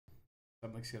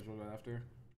Something scheduled right after.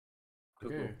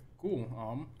 Cool, Okay,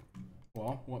 cool.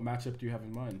 Well, what matchup do you have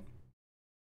in mind?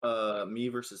 Me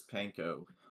versus Panko.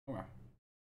 Okay,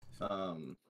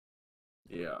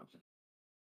 Yeah.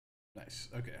 nice.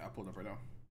 Okay, I'll pull it up right now.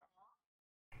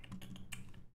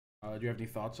 Do you have any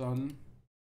thoughts on?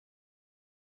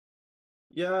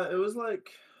 Yeah, it was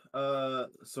like,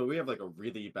 so we have like a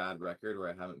really bad record where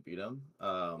I haven't beat him.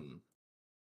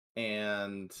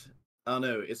 And I don't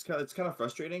know, it's kind of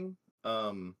frustrating.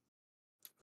 Um,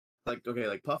 like okay,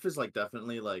 like Puff is like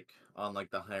definitely like on like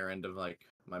the higher end of like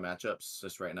my matchups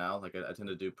just right now. Like I tend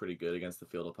to do pretty good against the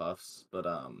field of Puffs, but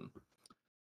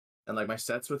and like my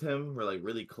sets with him were like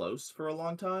really close for a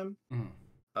long time. Mhm.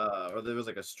 Or there was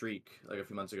like a streak like a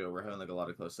few months ago. We're having like a lot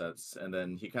of close sets, and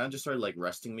then he kind of just started like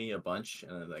resting me a bunch,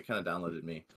 and that kind of downloaded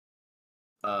me.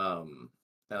 Um,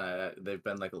 and they've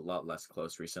been like a lot less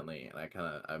close recently,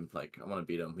 and I'm like I want to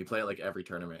beat him. We play it like every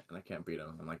tournament, and I can't beat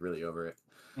him. I'm like really over it.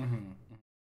 Mhm.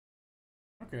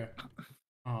 Okay.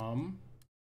 Um,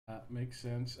 that makes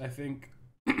sense. I think.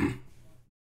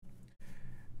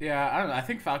 Yeah, I don't know. I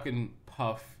think Falcon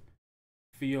Puff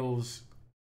feels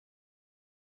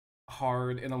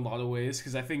hard in a lot of ways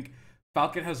because I think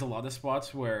Falcon has a lot of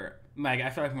spots where like I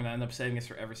feel like I'm gonna end up saying this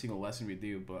for every single lesson we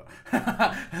do, but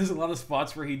there's a lot of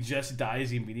spots where he just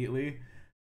dies immediately.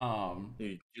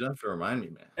 You don't have to remind me,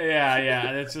 man. Yeah,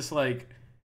 and it's just like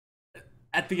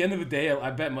at the end of the day, I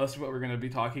bet most of what we're gonna be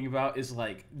talking about is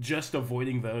like just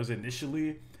avoiding those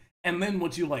initially, and then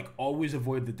once you like always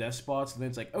avoid the death spots, then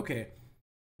it's like okay,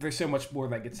 there's so much more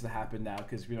that gets to happen now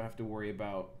because we don't have to worry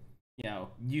about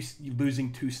you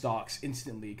losing two stocks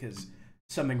instantly because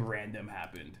something random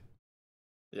happened.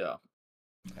 Yeah.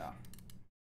 Yeah.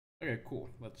 Okay, cool.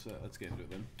 Let's get into it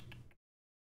then.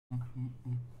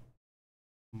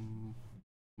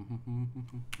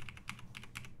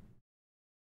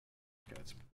 Okay,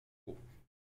 that's cool.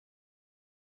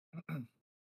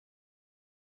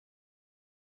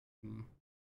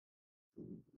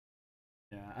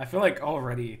 Yeah, I feel like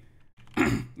already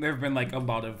there have been like a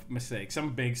lot of mistakes,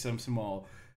 some big, some small,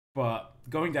 but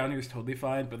going down here is totally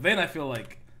fine. But then I feel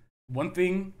like one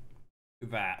thing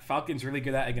that Falcon's really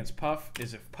good at against Puff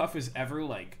is if Puff is ever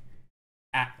like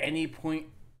at any point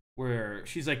where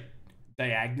she's like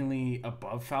diagonally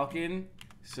above Falcon,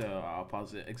 so I'll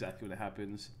pause it exactly when it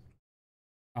happens.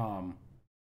 Um,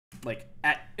 like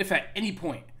if at any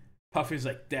point Puff is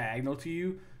like diagonal to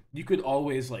you, you could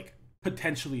always like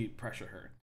potentially pressure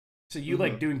her. So you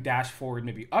like doing dash forward,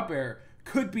 maybe up air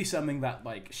could be something that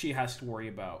like she has to worry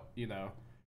about, you know.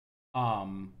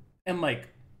 And like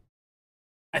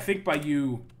I think by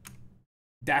you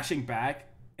dashing back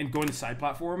and going to side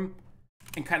platform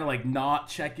and kind of like not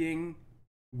checking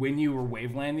when you were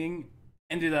wave landing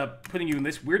ended up putting you in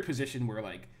this weird position where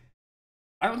like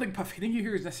I don't think Puff hitting you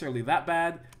here is necessarily that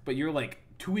bad, but you're like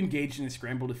too engaged in a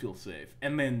scramble to feel safe.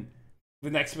 And then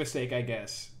the next mistake, I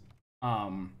guess,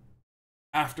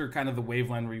 after kind of the wave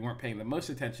land where you weren't paying the most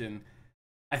attention,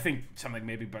 I think something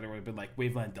maybe better would have been like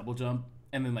wave land double jump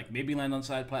and then like maybe land on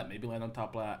side plat, maybe land on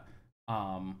top plat,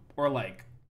 or like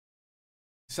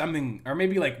something, or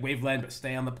maybe like wave land but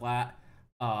stay on the plat.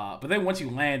 But then once you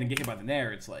land and get hit by the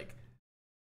nair, it's like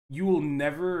you will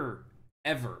never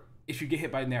ever, if you get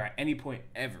hit by nair at any point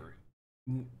ever,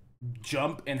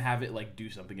 jump and have it like do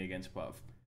something against Puff.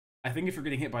 I think if you're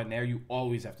getting hit by nair, you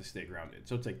always have to stay grounded.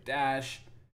 So it's like dash,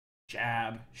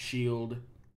 jab, shield,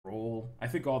 roll. I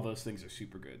think all those things are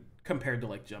super good compared to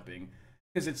like jumping,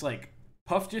 because it's like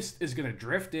Puff just is gonna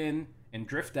drift in and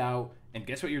drift out, and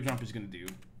guess what your jump is gonna do?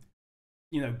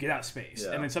 You know, get out space,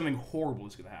 and then something horrible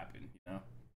is gonna happen. You know,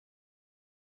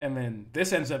 and then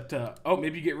this ends up to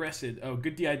maybe you get rested. Oh,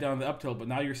 good DI down the up tilt, but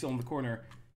now you're still in the corner.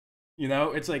 You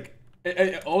know, it's like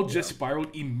it all just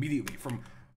spiraled immediately from,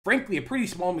 frankly, a pretty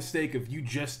small mistake of you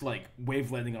just like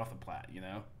wave landing off the plat. You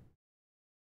know.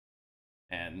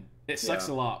 And it sucks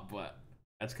a lot, but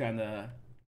that's kind of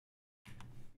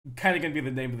gonna be the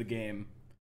name of the game.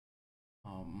 I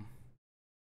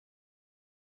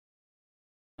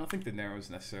don't think the narrow is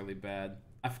necessarily bad.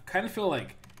 I kind of feel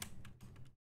like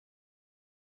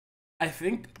I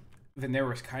think the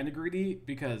narrow is kind of greedy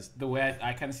because the way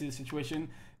I kind of see the situation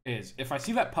is if I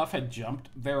see that Puff had jumped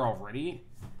there already,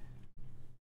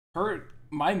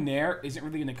 my nair isn't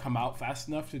really going to come out fast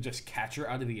enough to just catch her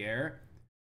out of the air.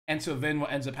 And so then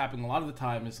what ends up happening a lot of the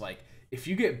time is like if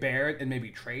you get bared and maybe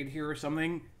trade here or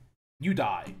something, you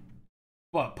die.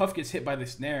 But Puff gets hit by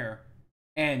this nair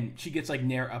and she gets like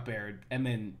nair up aired, and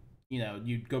then you know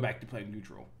you go back to playing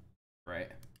neutral, right?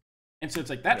 And so it's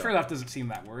like that trade-off doesn't seem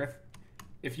that worth.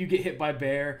 If you get hit by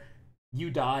bear,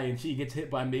 you die, and she gets hit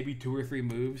by maybe 2 or 3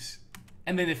 moves.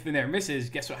 And then if the Nair misses,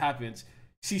 guess what happens?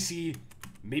 CC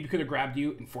maybe could have grabbed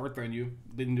you and forward thrown you,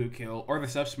 leading to a kill, or the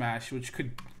sub smash, which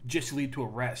could just lead to a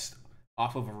rest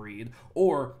off of a read,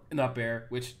 or an up air,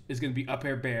 which is going to be up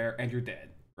air bear, and you're dead,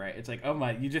 right? It's like, oh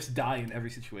my, you just die in every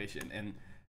situation. And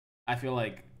I feel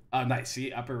like, oh, nice,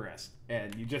 see, up air rest.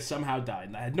 And you just somehow died.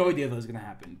 And I had no idea that was going to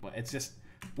happen, but it's just,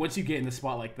 once you get in the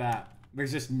spot like that,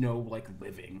 there's just no, like,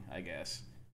 living, I guess.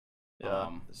 Yeah,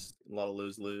 it's a lot of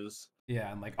lose-lose.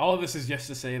 Yeah, and, like, all of this is just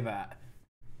to say that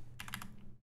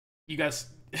you guys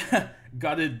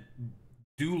gotta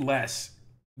do less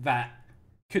that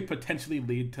could potentially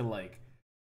lead to, like,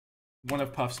 one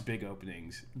of Puff's big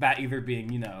openings. That either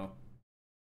being, you know,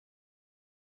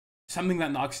 something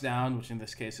that knocks down, which in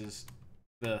this case is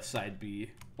the side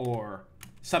B, or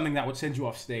something that would send you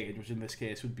off stage, which in this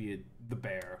case would be the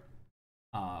bear.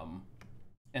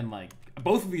 And, like,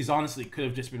 both of these honestly could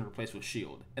have just been replaced with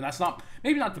shield. And that's not,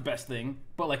 maybe not the best thing,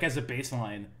 but, like, as a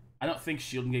baseline, I don't think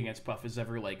shielding against Puff is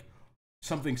ever, like,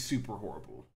 something super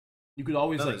horrible. You could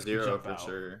always, like, zero jump for out.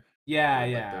 sure. Yeah,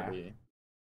 yeah.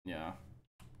 Yeah.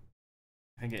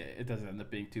 I think it doesn't end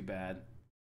up being too bad.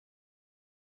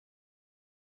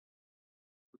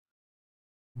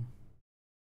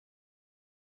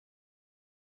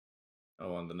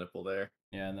 Oh, on the nipple there.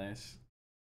 Yeah, nice.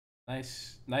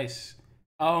 Nice. Nice.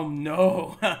 Oh,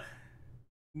 no.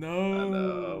 No. I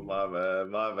know,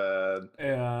 my bad.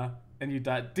 Yeah. And you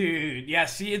died. Dude, yeah,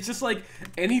 see, it's just like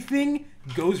anything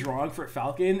goes wrong for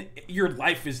Falcon, your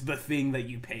life is the thing that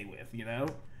you pay with, you know?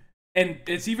 And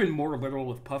it's even more literal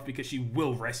with Puff because she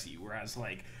will rest you, whereas,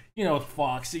 like, you know, with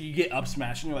Fox, so you get up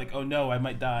smash and you're like, oh no, I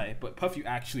might die. But Puff, you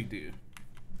actually do.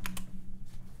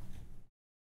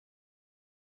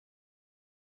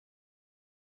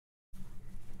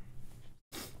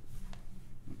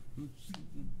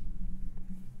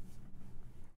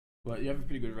 But you have a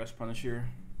pretty good rest punish here.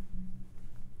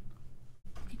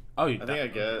 Oh, you I think I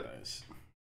get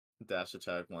dash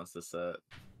attack once the set.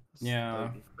 Yeah.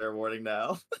 Fair warning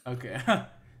now. Okay.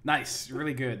 Nice.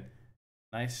 Really good.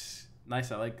 Nice.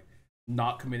 Nice. I like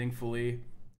not committing fully.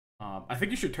 I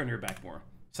think you should turn your back more.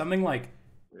 Something like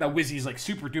that Wizzy's like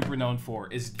super duper known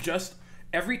for is just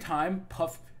every time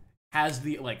Puff has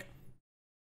the like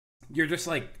you're just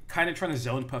like kind of trying to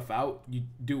zone Puff out, you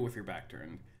do it with your back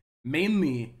turn.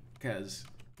 Mainly because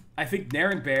I think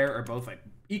Nair and Bear are both like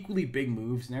equally big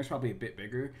moves. Nair's probably a bit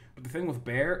bigger, but the thing with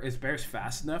Bear is Bear's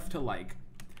fast enough to like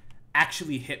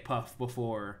actually hit Puff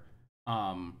before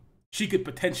she could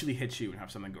potentially hit you and have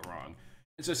something go wrong.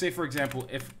 And so say for example,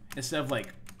 if instead of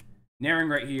like Nairing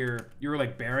right here, you were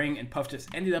like bearing and Puff just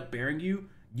ended up bearing you,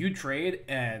 you'd trade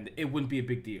and it wouldn't be a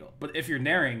big deal. But if you're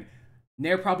Nairing,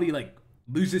 Nair probably like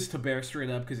loses to Bear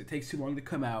straight up because it takes too long to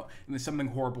come out and then something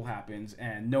horrible happens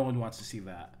and no one wants to see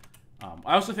that.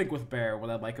 I also think with Bear, what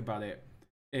I like about it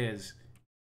is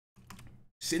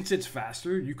since it's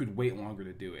faster, you could wait longer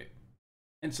to do it.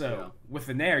 And so with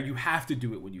the Nair, you have to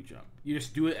do it when you jump. You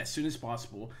just do it as soon as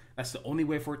possible. That's the only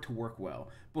way for it to work well.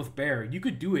 But with Bear, you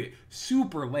could do it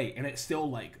super late and it still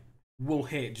like will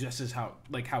hit just as how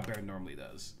Bear normally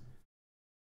does.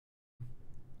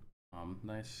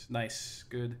 Nice,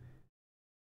 good.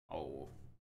 Oh,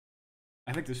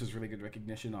 I think this is really good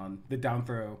recognition on the down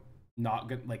throw. Not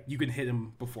good, like you can hit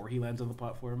him before he lands on the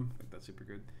platform. I think that's super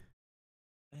good.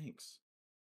 Thanks.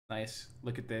 Nice.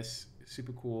 Look at this,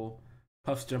 super cool.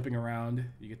 Puff's jumping around.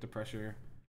 You get the pressure.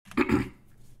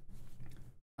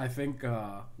 I think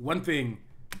one thing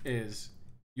is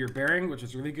your bearing, which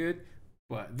is really good.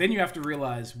 But then you have to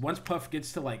realize once Puff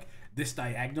gets to like this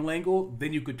diagonal angle,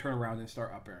 then you could turn around and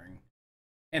start up airing.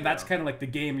 And that's kind of like the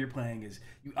game you're playing is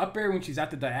you up air when she's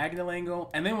at the diagonal angle,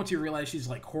 and then once you realize she's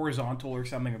like horizontal or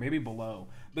something, or maybe below,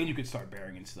 then you could start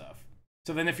bearing and stuff.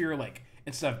 So then if you're like,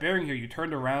 instead of bearing here, you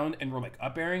turned around and were like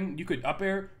up airing, you could up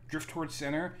air, drift towards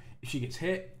center. If she gets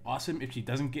hit, awesome. If she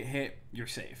doesn't get hit, you're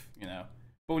safe, you know?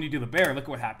 But when you do the bear, look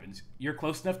what happens. You're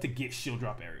close enough to get shield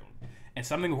drop aerial. And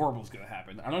something horrible is going to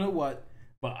happen. I don't know what,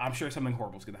 but I'm sure something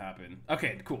horrible is going to happen.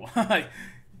 Okay, cool.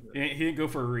 He didn't go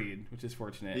for a read, which is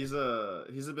fortunate. He's a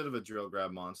bit of a drill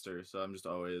grab monster, so I'm just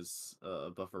always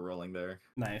buffer rolling there.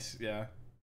 Nice, yeah.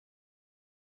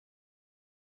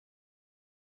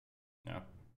 Yeah.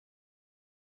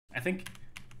 I think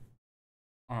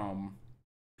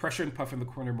pressure and Puff in the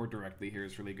corner more directly here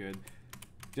is really good.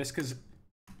 Just because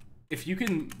if you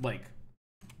can like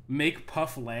make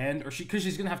Puff land, or because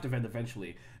she's gonna have to vent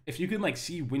eventually. If you can like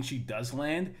see when she does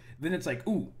land, then it's like,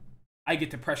 ooh, I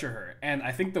get to pressure her. And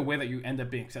I think the way that you end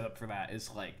up being set up for that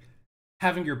is like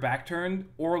having your back turned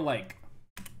or like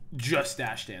just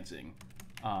dash dancing.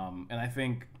 And I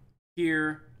think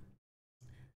here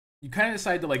you kind of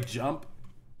decide to like jump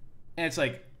And it's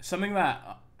like something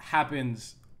that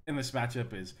happens in this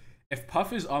matchup is if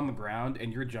Puff is on the ground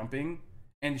and you're jumping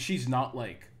and she's not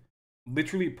like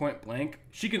literally point blank,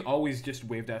 she can always just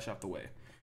wave dash out the way.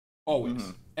 Always.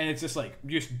 Mm-hmm. And it's just like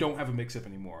you just don't have a mix up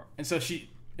anymore. And so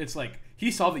it's like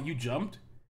he saw that you jumped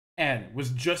and was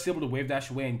just able to wave dash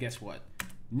away, and guess what?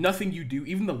 Nothing you do,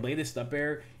 even the latest up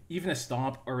air, even a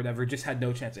stomp or whatever, just had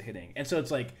no chance of hitting. And so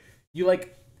it's like you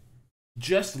like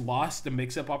just lost the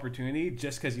mix-up opportunity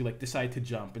just because you like decide to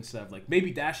jump instead of like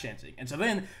maybe dash dancing. And so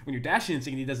then when you're dash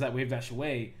dancing and he does that wave dash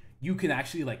away, you can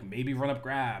actually like maybe run up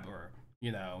grab, or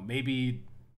maybe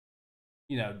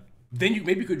then you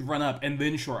maybe could run up and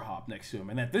then short hop next to him.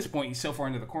 And at this point he's so far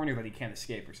into the corner that he can't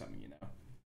escape or something.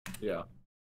 Yeah.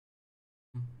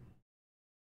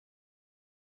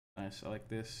 Nice. I like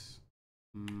this.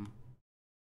 I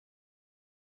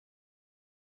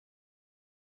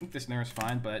think this Nair is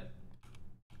fine, but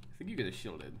I think you could have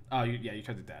shielded. Oh, yeah, you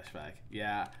tried to dash back.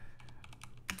 Yeah.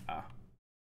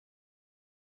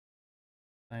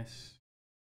 Nice.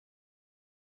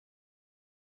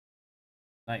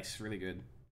 Nice, really good.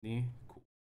 Knee, cool.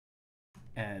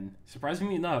 And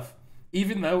surprisingly enough,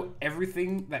 even though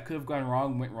everything that could have gone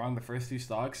wrong went wrong the first two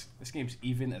stocks, this game's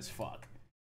even as fuck.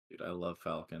 Dude, I love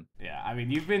Falcon. Yeah, I mean,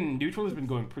 neutral has been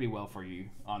going pretty well for you,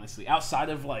 honestly. Outside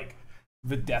of like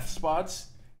the death spots,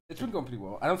 it's been going pretty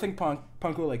well. I don't think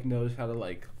Punko like knows how to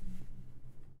like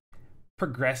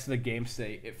progress the game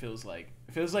state. It feels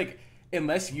like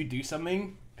unless you do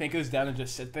something, Panko's down and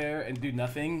just sit there and do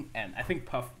nothing, and I think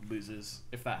Puff loses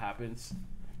if that happens.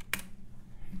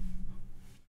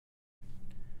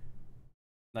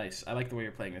 Nice. I like the way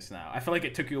you're playing this now. I feel like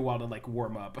it took you a while to like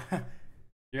warm up.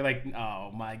 You're like,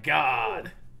 oh my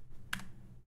god.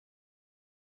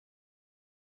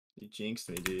 You jinxed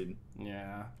me, dude.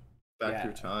 Yeah. Back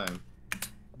through time.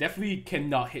 Definitely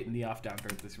cannot hit in the off down throw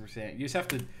this percent. You just have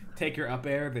to take your up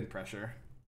air, then pressure.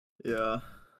 Yeah.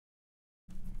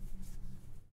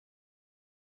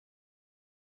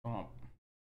 Oh.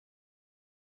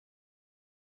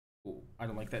 Ooh, I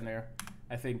don't like that nair.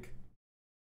 I think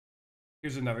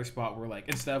here's another spot where like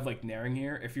instead of like nairing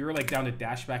here, if you were like down to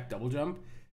dash back double jump,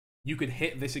 you could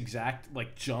hit this exact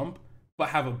like jump, but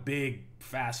have a big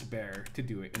fast bear to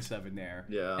do it instead of a nair.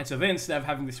 Yeah. And so then instead of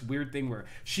having this weird thing where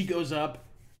she goes up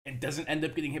and doesn't end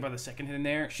up getting hit by the second hit in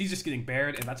there, she's just getting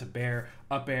bared, and that's a bear,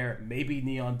 up air, maybe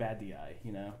neon bad DI,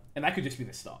 And that could just be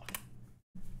the stock.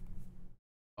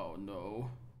 Oh no.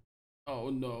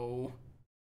 Oh no.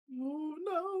 Oh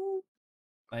no.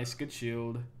 Nice, good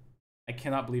shield. I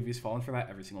cannot believe he's fallen for that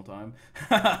every single time.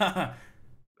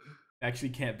 Actually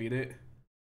can't beat it.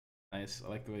 Nice. I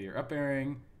like the way you're up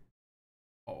airing.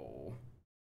 Oh.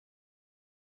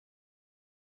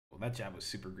 Well, that jab was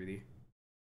super greedy.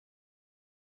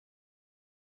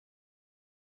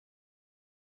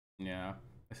 Yeah,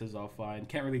 this is all fine.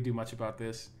 Can't really do much about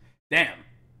this. Damn.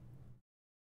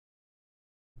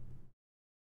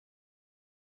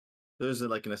 There's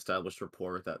like an established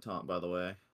rapport with that taunt, by the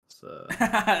way. So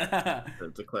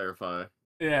to clarify.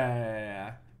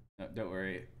 Yeah. No, don't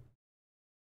worry.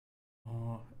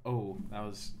 Oh, that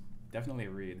was definitely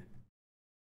a read.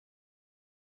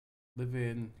 Live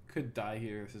in, could die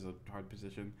here. This is a hard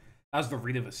position. That was the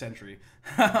read of a century.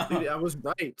 Dude, I was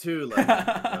right too. Like,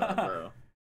 bro.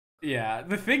 Yeah,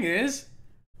 the thing is,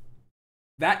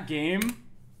 that game,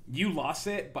 you lost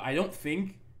it, but I don't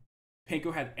think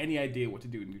Panko had any idea what to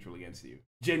do in neutral against you.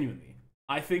 Genuinely.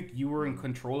 I think you were in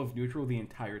control of neutral the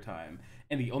entire time.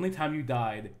 And the only time you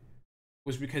died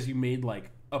was because you made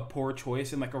like a poor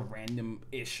choice in like a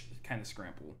random-ish kind of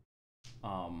scramble.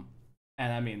 And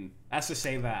I mean, that's to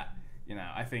say that,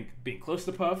 I think being close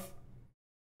to Puff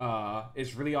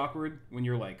is really awkward when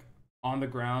you're like on the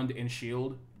ground in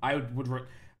shield.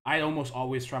 I'd almost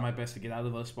always try my best to get out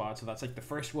of those spots. So that's like the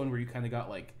first one where you kind of got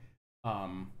like,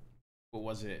 what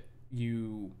was it?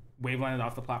 You wave landed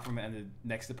off the platform that ended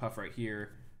next to Puff right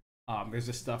here. There's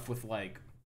this stuff with like,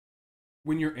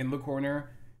 when you're in the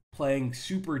corner playing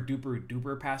super duper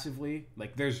duper passively,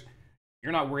 like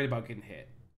you're not worried about getting hit.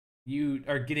 You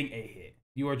are getting a hit.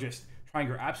 You are just trying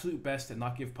your absolute best to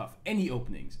not give Puff any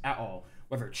openings at all.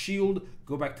 Whether it's shield,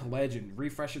 go back to ledge and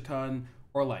refresh a ton,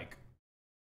 or like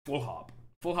full hop.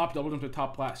 Full hop double jump to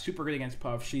top plat, super good against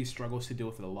Puff. She struggles to deal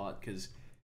with it a lot because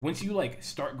once you like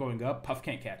start going up, Puff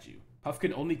can't catch you. Puff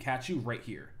can only catch you right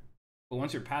here. But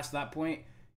once you're past that point,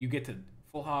 you get to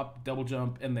full hop, double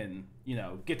jump, and then,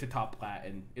 get to top plat,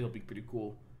 and it'll be pretty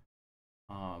cool.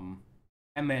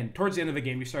 And then towards the end of the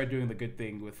game, you started doing the good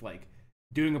thing with like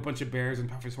doing a bunch of bears and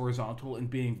Puff is horizontal and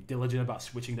being diligent about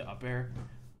switching to up air.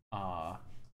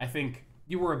 I think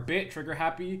you were a bit trigger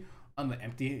happy on the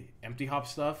empty hop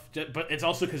stuff, but it's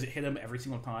also because it hit him every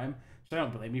single time. So I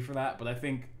don't blame you for that. But I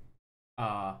think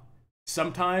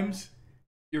sometimes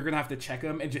you're gonna have to check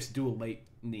him and just do a late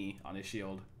knee on his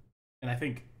shield. And I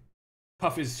think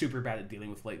Puff is super bad at dealing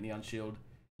with late knee on shield.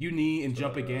 You knee and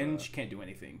jump again, she can't do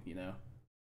anything, you know?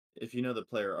 If you know the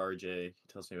player RJ, he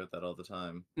tells me about that all the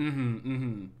time.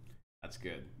 That's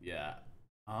good, yeah.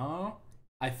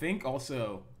 I think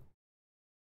also,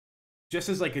 just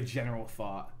as like a general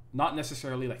thought, not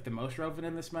necessarily like the most relevant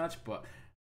in this match, but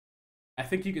I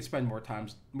think you could spend more time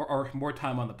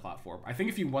on the platform. I think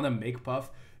if you want to make Puff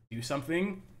do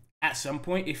something, at some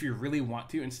point, if you really want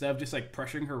to, instead of just like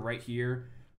pressuring her right here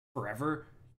forever,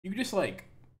 you could just like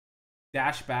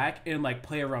dash back and like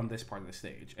play around this part of the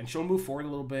stage, and she'll move forward a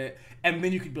little bit, and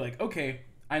then you could be like, okay,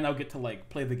 I now get to like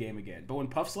play the game again. But when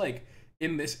Puff's like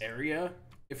in this area,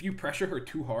 if you pressure her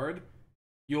too hard,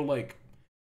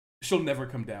 she'll never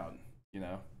come down, you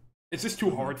know? It's just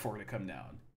too hard for her to come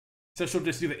down. So she'll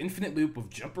just do the infinite loop of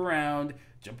jump around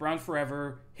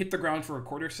forever, hit the ground for a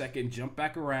quarter second, jump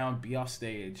back around, be off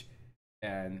stage.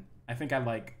 And I think I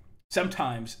like,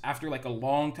 sometimes after like a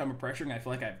long time of pressuring, I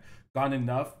feel like I've gone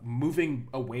enough moving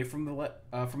away from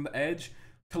the edge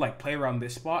to like play around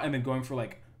this spot and then going for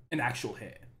like an actual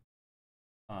hit.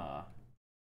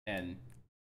 And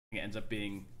it ends up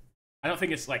being, I don't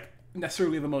think it's like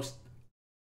necessarily the most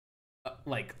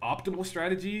like optimal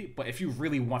strategy, but if you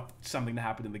really want something to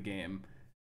happen in the game,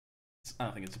 I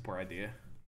don't think it's a poor idea.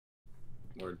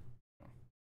 Word.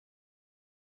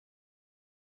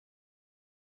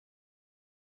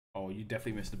 Oh, you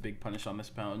definitely missed a big punish on this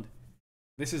pound.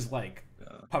 This is like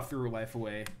Puff threw her life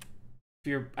away.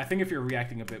 I think if you're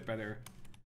reacting a bit better,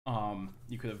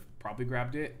 you could have probably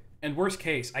grabbed it. And worst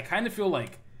case, I kind of feel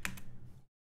like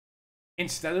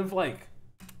instead of like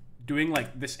doing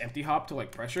like this empty hop to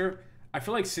like pressure, I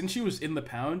feel like since she was in the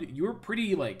pound, you were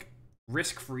pretty like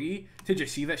risk-free to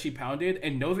just see that she pounded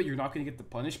and know that you're not going to get the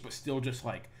punish, but still just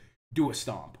like do a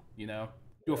stomp, you know?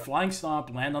 Do a flying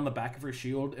stomp, land on the back of her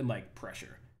shield, and like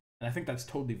pressure. And I think that's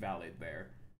totally valid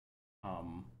there.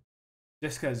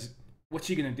 Just because what's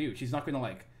she going to do? She's not going to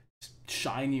like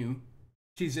shine you.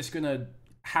 She's just going to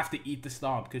have to eat the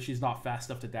stomp because she's not fast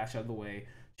enough to dash out of the way.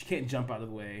 She can't jump out of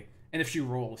the way. And if she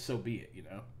rolls, so be it, you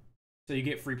know? So you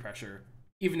get free pressure,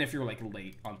 even if you're like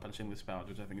late on punching this pound,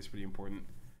 which I think is pretty important.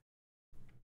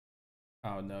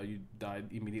 Oh no, you died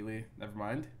immediately. Never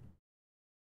mind.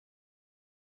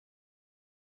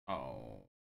 Oh.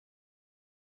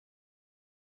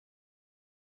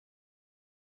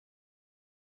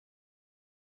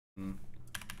 I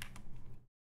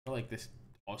feel like this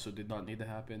also did not need to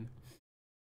happen.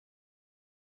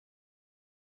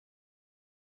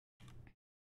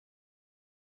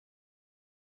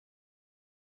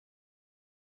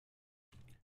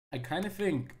 I kind of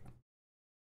think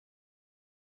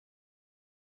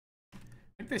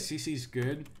the CC's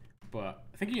good, but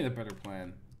I think you need a better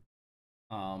plan.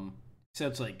 So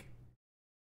it's like,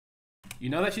 you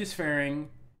know that she's fairing.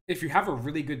 If you have a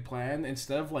really good plan,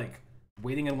 instead of like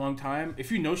waiting a long time,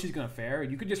 if you know she's gonna fair,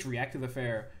 you could just react to the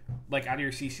fair like out of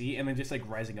your CC and then just like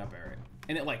rising up air it.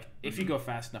 And it like, if you go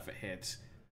fast enough, it hits.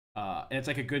 And it's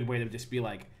like a good way to just be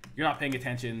like, you're not paying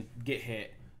attention, get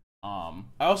hit. I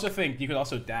also think you could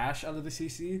also dash out of the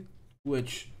CC,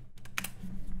 which,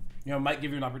 you know, might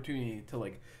give you an opportunity to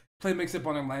like play mix up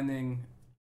on her landing.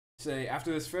 Say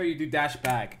after this fair, you do dash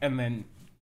back, and then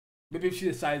maybe if she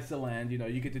decides to land, you know,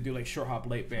 you get to do like short hop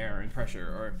late bear and pressure,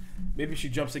 or maybe if she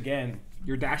jumps again,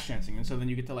 you're dash chancing, and so then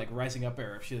you get to like rising up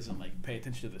air if she doesn't like pay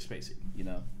attention to the spacing. You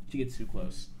know, she gets too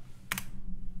close.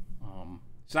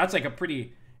 So that's like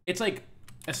it's like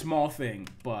a small thing,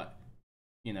 but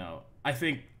you know, I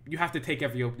think you have to take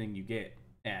every opening you get,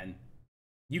 and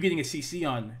you getting a CC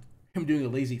on him doing a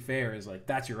lazy fair is like,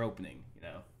 that's your opening, you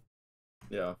know?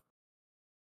 Yeah.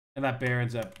 And that bear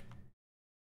ends up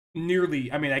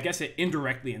nearly, I mean, I guess it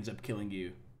indirectly ends up killing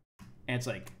you. And it's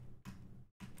like,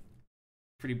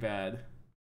 pretty bad.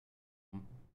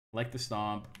 Like the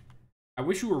stomp. I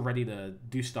wish you were ready to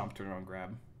do stomp turn on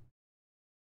grab.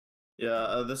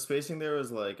 Yeah, the spacing there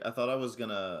was like, I thought I was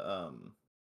gonna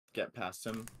get past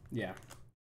him. Yeah.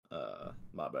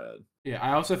 My bad. Yeah,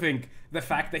 I also think the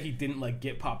fact that he didn't like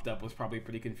get popped up was probably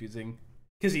pretty confusing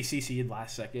because he CC'd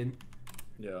last second.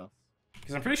 Yeah.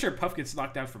 Because I'm pretty sure Puff gets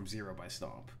knocked down from 0 by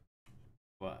stomp,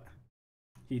 but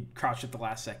he crouched at the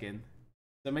last second.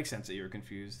 That makes sense that you were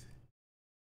confused.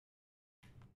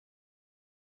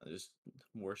 Just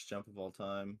worst jump of all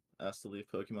time. Asked to leave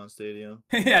Pokemon Stadium.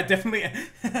 Yeah, definitely.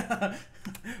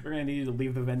 We're gonna need you to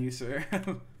leave the venue, sir.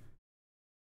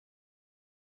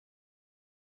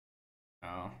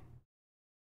 Oh.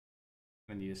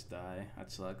 and you just die.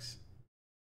 That sucks.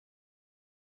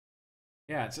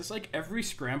 Yeah, it's just like every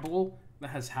scramble that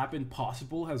has happened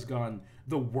possible has gone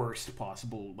the worst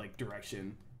possible like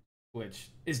direction, which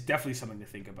is definitely something to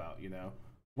think about, you know.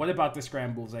 What about the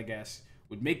scrambles, I guess,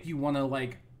 would make you want to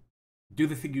like do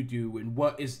the thing you do, and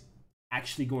what is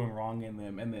actually going wrong in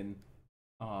them, and then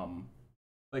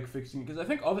like fixing, because I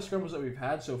think all the scrambles that we've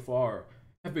had so far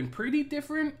have been pretty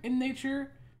different in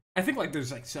nature. I think like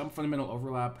there's like some fundamental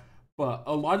overlap, but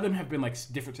a lot of them have been like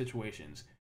different situations.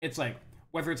 It's like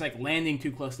whether it's like landing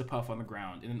too close to Puff on the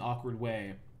ground in an awkward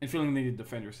way and feeling the need to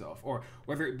defend yourself, or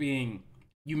whether it being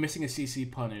you missing a CC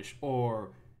punish,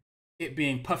 or it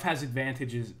being Puff has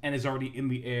advantages and is already in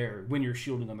the air when you're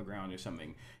shielding on the ground or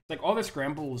something. It's like all the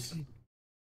scrambles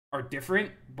are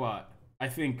different, but I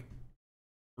think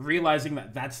realizing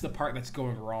that that's the part that's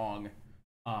going wrong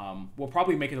will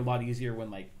probably make it a lot easier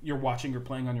when like you're watching or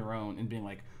playing on your own and being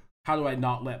like, how do I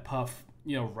not let Puff,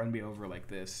 you know, run me over like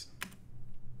this?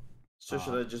 So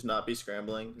should I just not be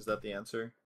scrambling? Is that the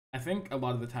answer? I think a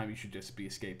lot of the time you should just be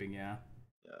escaping, yeah.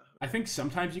 Yeah. I think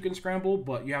sometimes you can scramble,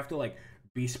 but you have to like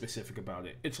be specific about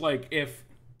it. It's like if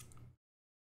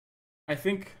I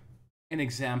think an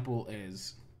example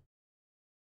is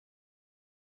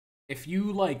if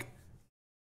you like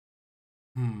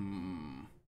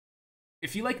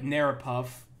if you like nair a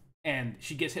Puff and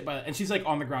she gets hit by, and she's like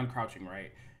on the ground crouching,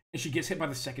 right? And she gets hit by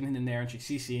the second hit in nair and she's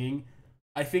CCing,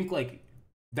 I think like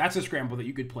that's a scramble that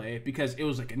you could play because it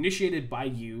was like initiated by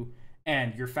you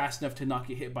and you're fast enough to not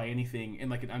get hit by anything in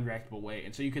like an unreactable way.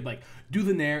 And so you could like do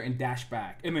the nair and dash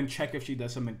back and then check if she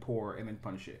does something poor and then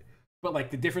punish it. But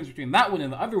like the difference between that one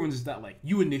and the other ones is that like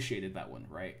you initiated that one,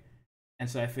 right? And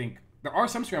so I think there are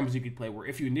some scrambles you could play where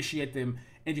if you initiate them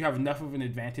and you have enough of an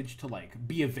advantage to like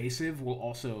be evasive while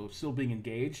also still being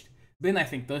engaged, then I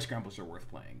think those scrambles are worth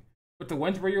playing. But the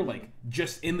ones where you're like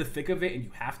just in the thick of it and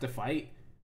you have to fight,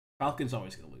 Falcon's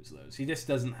always going to lose those. He just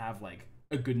doesn't have like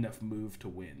a good enough move to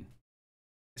win.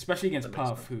 Especially against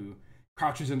Puff, who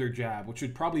crouches under jab, which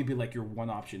would probably be like your one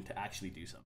option to actually do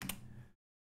something.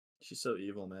 She's so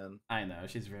evil, man. I know,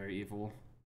 she's very evil.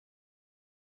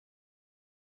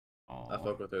 I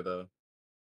fuck with her though.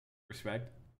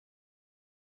 Respect.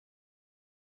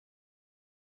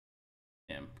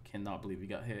 Damn, cannot believe he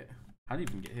got hit. How did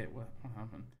you even get hit? What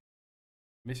happened?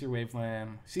 Miss your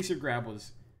waveland. Caesar grab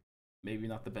was maybe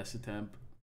not the best attempt.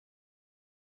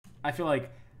 I feel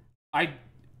like I'd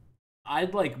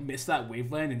like miss that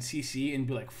waveland and CC and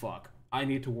be like, fuck, I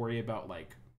need to worry about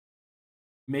like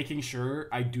making sure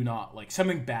I do not like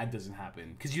something bad doesn't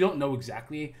happen, because you don't know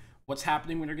exactly what's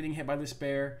happening when you're getting hit by this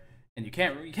bear, and you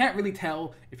can't really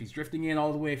tell if he's drifting in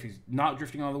all the way, if he's not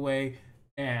drifting all the way,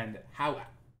 and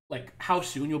how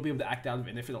soon you'll be able to act out of it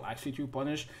and if it'll actually true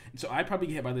punish. And so I'd probably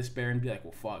get hit by this bear and be like,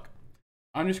 well, fuck,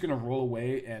 I'm just gonna roll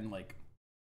away and like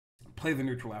play the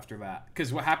neutral after that.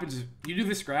 Because what happens is you do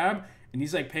this grab and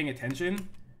he's like paying attention.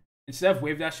 Instead of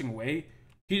wave dashing away,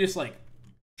 he just like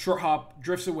short hop,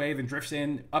 drifts away, then drifts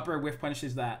in, upper whiff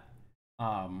punishes that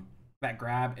that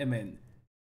grab, and then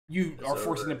you are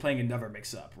forced into playing another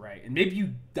mix up, right? And maybe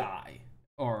you die,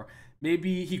 or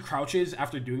maybe he crouches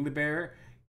after doing the bear,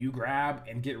 you grab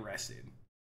and get rested.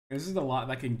 This is a lot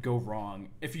that can go wrong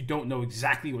if you don't know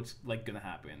exactly what's like gonna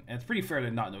happen. And it's pretty fair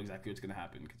to not know exactly what's gonna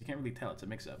happen because you can't really tell. It's a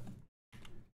mix-up.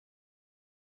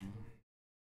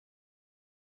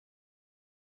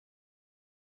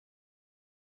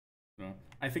 No,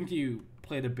 I think you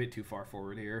played a bit too far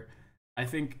forward here. I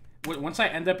think once I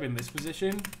end up in this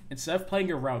position, instead of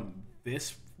playing around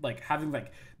this, like having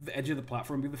like the edge of the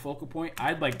platform be the focal point,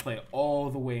 I'd like play all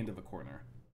the way into the corner.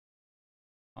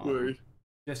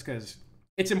 Just because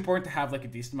it's important to have like a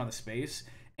decent amount of space,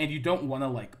 and you don't want to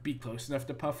like be close enough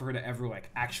to Puff for her to ever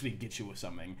like actually get you with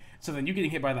something. So then you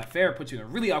getting hit by that fair puts you in a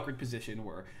really awkward position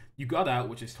where you got out,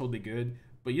 which is totally good,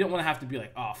 but you don't want to have to be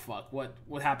like, oh fuck,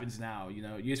 what happens now? You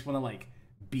know, you just want to like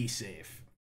be safe.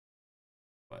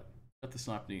 But that's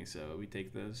not happening, so we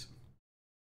take those.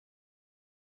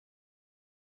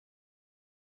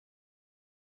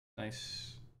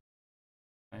 Nice.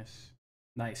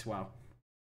 Wow.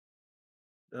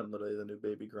 I'm literally the new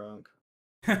baby Gronk.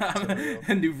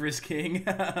 A new Vrisk King.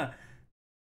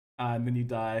 And then you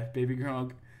die. Baby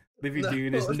Gronk. Livy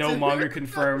Dune is no longer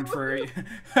confirmed for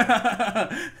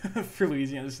for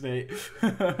Louisiana State.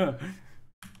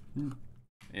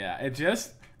 Yeah,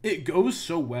 it goes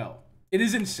so well. It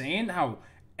is insane how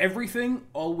everything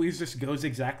always just goes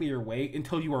exactly your way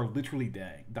until you are literally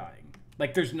dying.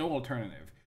 Like, there's no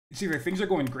alternative. It's either things are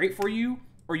going great for you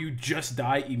or you just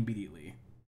die immediately.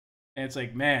 And it's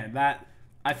like, man,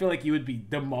 I feel like you would be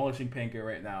demolishing Panko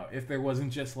right now if there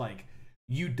wasn't just like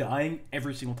you dying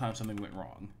every single time something went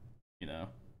wrong. You know.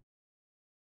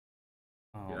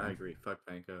 Yeah, I agree. Fuck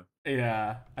Panko.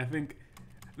 Yeah, I think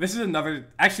this is another.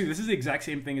 Actually, this is the exact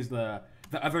same thing as the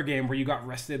other game where you got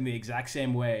rested in the exact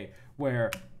same way,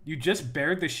 where you just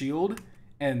bared the shield,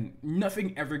 and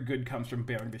nothing ever good comes from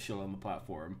bearing the shield on the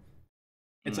platform.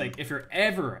 It's like if you're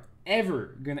ever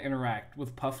gonna interact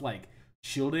with Puff like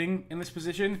shielding in this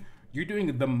position, you're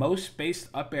doing the most spaced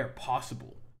up air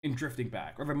possible in drifting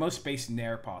back, or the most spaced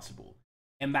nair possible,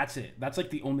 and that's it. That's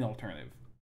like the only alternative.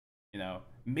 You know,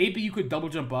 maybe you could double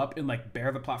jump up and like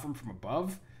bear the platform from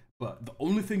above, but the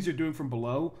only things you're doing from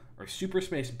below are super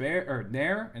space bear or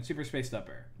nair and super spaced up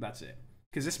air. That's it.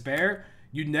 Because this bear,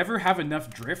 you never have enough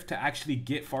drift to actually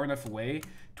get far enough away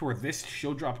to where this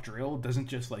shield drop drill doesn't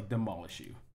just like demolish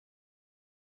you.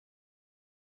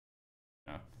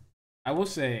 Yeah. I will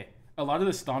say a lot of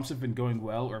the stomps have been going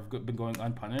well or have been going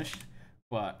unpunished,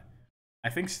 but I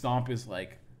think stomp is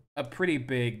like a pretty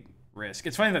big risk.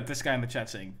 It's funny that this guy in the chat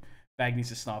saying Bag needs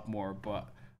to stomp more,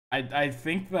 but I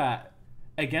think that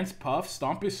against Puff,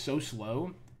 stomp is so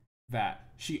slow that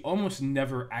she almost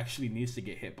never actually needs to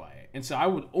get hit by it. And so I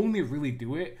would only really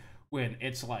do it when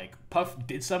it's like Puff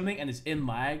did something and is in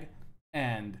lag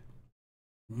and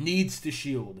needs to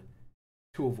shield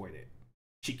to avoid it.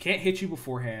 She can't hit you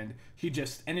beforehand. She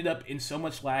just ended up in so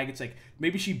much lag. It's like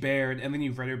maybe she bared and then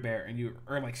you read her bear and you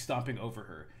are like stomping over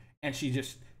her. And she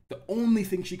just, the only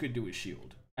thing she could do is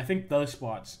shield. I think those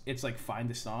spots, it's like fine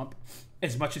to stomp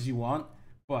as much as you want.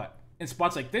 But in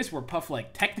spots like this where Puff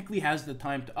like technically has the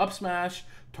time to up smash,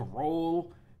 to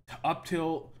roll, to up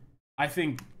tilt, I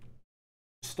think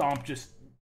stomp just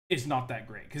is not that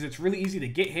great. Because it's really easy to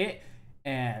get hit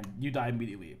and you die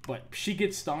immediately. But she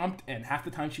gets stomped and half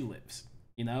the time she lives.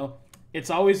 You know? It's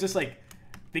always just like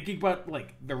thinking about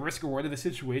like the risk reward of the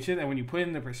situation, and when you put it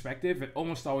into perspective, it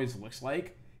almost always looks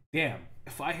like, damn,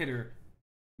 if I hit her,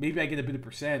 maybe I get a bit of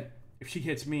percent. If she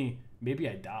hits me, maybe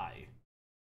I die.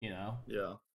 You know?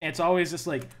 Yeah. And it's always just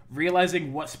like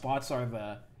realizing what spots are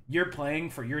the you're playing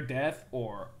for your death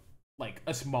or like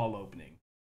a small opening.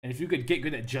 And if you could get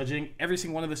good at judging every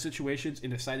single one of the situations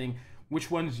and deciding which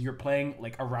ones you're playing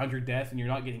like around your death and you're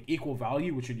not getting equal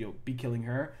value, which would you'll be killing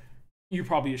her, you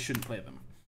probably just shouldn't play them.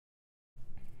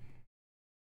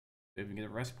 If you get a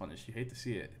rest punish, you hate to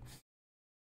see it.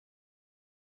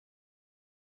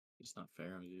 It's not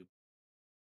fair, dude.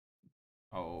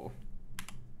 Oh.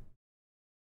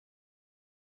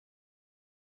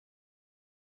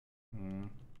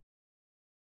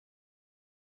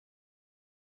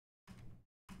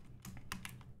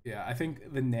 Yeah, I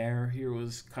think the nair here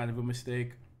was kind of a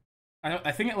mistake.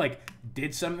 I think it like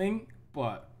did something,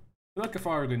 but I feel like if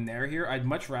I were to nair here, I'd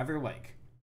much rather like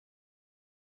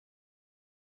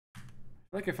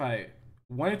if I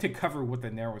wanted to cover what the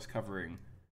nair was covering,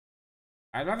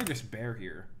 I'd rather just bear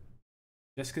here,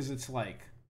 just because it's like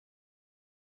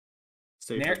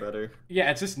safer nair, better. Yeah,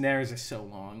 it's just nair is just so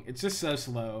long. It's just so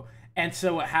slow. And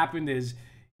so what happened is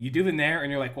you do the nair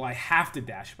and you're like, well, I have to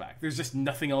dash back. There's just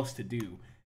nothing else to do.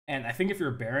 And I think if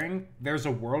you're bearing, there's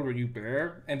a world where you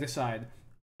bear and decide,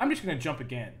 I'm just gonna jump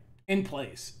again in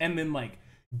place and then like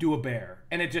do a bear,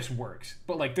 and it just works.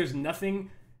 But like there's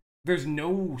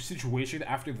no situation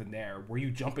after the nair where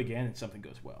you jump again and something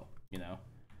goes well, you know?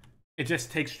 It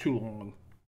just takes too long.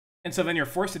 And so then you're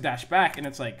forced to dash back and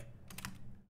it's like,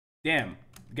 damn,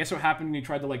 guess what happened when you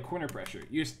tried to like corner pressure?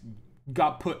 You just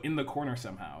got put in the corner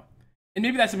somehow. And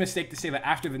maybe that's a mistake to say that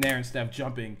after the nair, instead of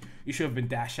jumping, you should have been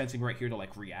dash sensing right here to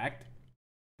like react.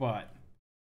 But,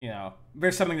 you know,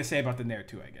 there's something to say about the nair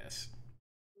too, I guess.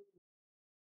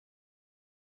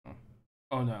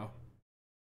 Oh no.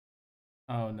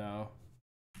 Oh no.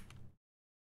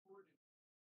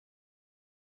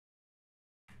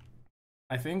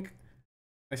 I think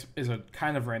this is a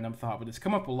kind of random thought, but it's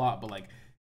come up a lot, but like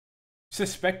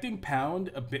suspecting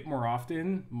pound a bit more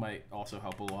often might also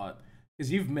help a lot.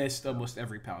 Because you've missed almost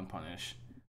every pound punish.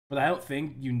 But I don't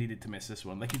think you needed to miss this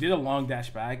one. Like, you did a long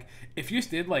dash back. If you just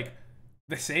did, like,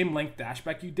 the same length dash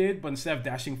back you did, but instead of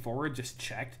dashing forward, just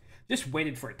checked, just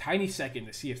waited for a tiny second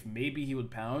to see if maybe he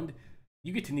would pound,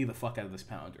 you get to knee the fuck out of this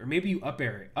pound. Or maybe you up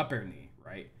air knee,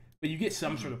 right? But you get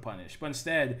some sort of punish. But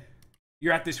instead,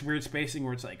 you're at this weird spacing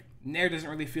where it's like, Nair doesn't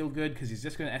really feel good because he's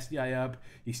just going to SDI up.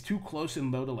 He's too close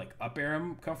and low to, like, up air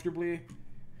him comfortably.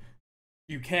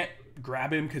 You can't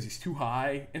grab him because he's too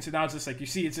high. And so now it's just like, you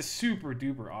see, it's just super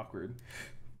duper awkward.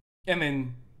 And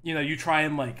then, you know, you try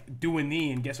and like do a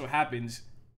knee and guess what happens?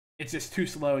 It's just too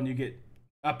slow and you get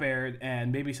up aired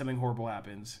and maybe something horrible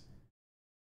happens.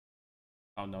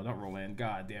 Oh no, don't roll in.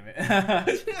 God damn it.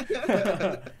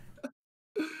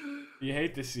 You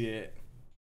hate to see it.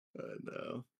 I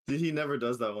know. He never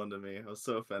does that one to me. I was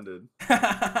so offended.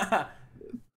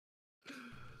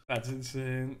 That's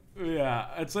insane. Yeah,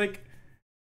 it's like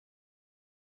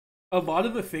a lot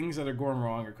of the things that are going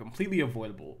wrong are completely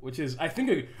avoidable, which is I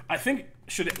think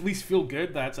should at least feel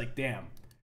good that it's like, damn,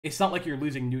 it's not like you're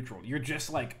losing neutral. You're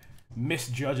just like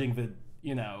misjudging the,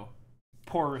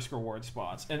 poor risk reward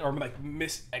spots and or like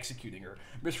mis-executing or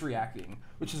misreacting,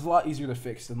 which is a lot easier to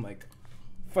fix than like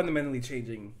fundamentally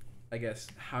changing, I guess,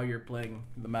 how you're playing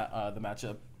the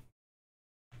matchup.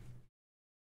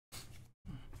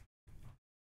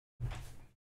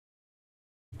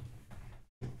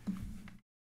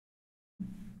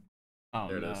 Oh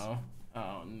There it is. no.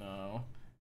 Oh no.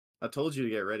 I told you to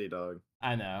get ready, dog.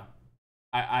 I know.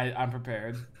 I'm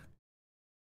prepared.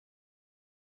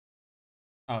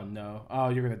 Oh no. Oh,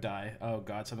 you're gonna die. Oh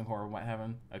god, something horrible might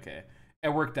happen. Okay. It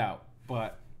worked out,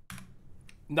 but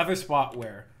another spot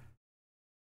where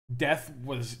death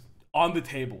was on the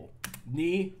table.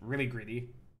 Knee, really greedy.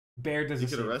 Bear does You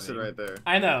the could have same rested thing. right there.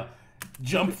 I know.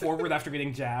 Jump forward after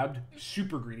getting jabbed.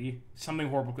 Super greedy. Something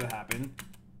horrible could happen.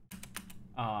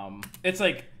 It's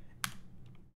like,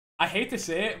 I hate to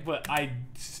say it, but I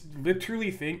literally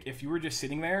think if you were just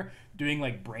sitting there doing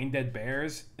like brain dead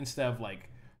bears instead of like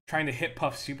trying to hit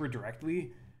Puff super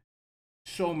directly,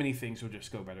 so many things would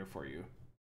just go better for you.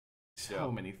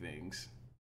 So many things.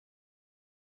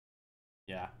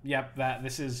 Yeah. Yep.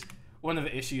 This is one of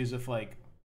the issues of like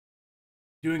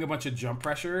doing a bunch of jump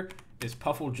pressure is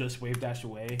Puff will just wave dash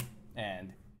away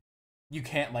and you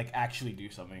can't like actually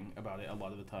do something about it a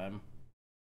lot of the time.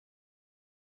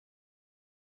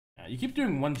 You keep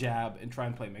doing one jab and try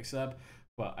and play mix up,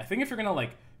 but I think if you're gonna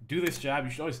like do this jab, you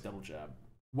should always double jab.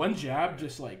 One jab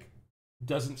just like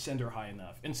doesn't send her high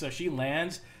enough, and so she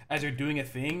lands as they're doing a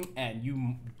thing, and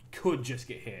you could just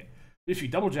get hit. If she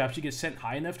double jab, she gets sent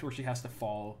high enough to where she has to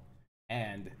fall,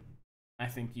 and I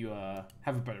think you have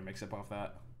a better mix up off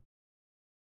that.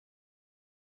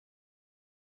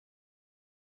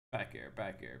 Back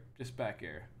air, just back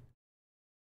air.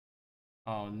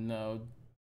 Oh no.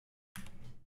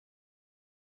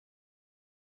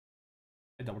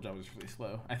 The double jab was really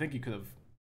slow. I think you could have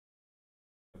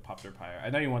popped her higher.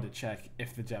 I know you wanted to check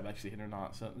if the jab actually hit or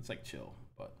not, so it's like chill,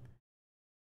 but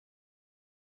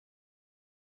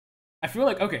I feel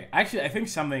like, okay, actually I think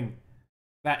something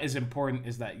that is important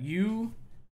is that you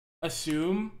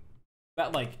assume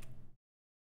that like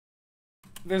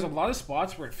there's a lot of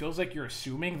spots where it feels like you're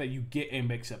assuming that you get a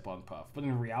mix up on Puff, but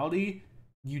in reality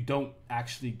you don't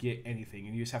actually get anything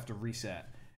and you just have to reset.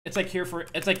 It's like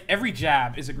it's like every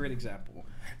jab is a great example.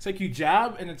 It's like you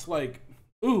jab and it's like,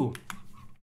 ooh,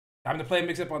 time to play a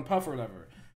mix up on Puff or whatever.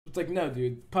 It's like, no,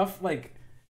 dude. Puff, like,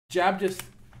 jab just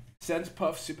sends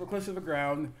Puff super close to the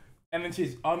ground, and then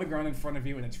she's on the ground in front of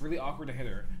you, and it's really awkward to hit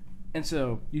her. And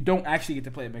so you don't actually get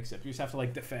to play a mix up. You just have to,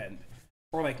 like, defend.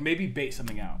 Or, like, maybe bait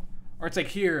something out. Or it's like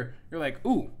here, you're like,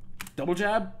 ooh, double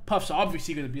jab? Puff's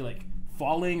obviously going to be, like,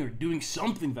 falling or doing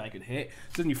something that I could hit.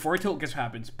 So then you forward tilt, guess what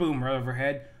happens? Boom, right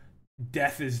overhead.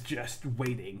 Death is just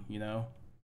waiting, you know?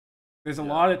 There's a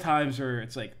lot of times where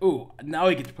it's like, oh, now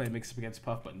I get to play a mix-up against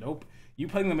Puff, but nope. You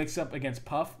playing the mix-up against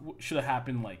Puff should have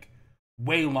happened, like,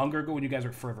 way longer ago when you guys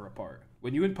are further apart.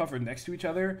 When you and Puff are next to each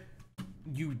other,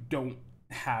 you don't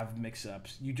have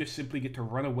mix-ups. You just simply get to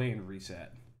run away and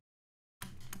reset.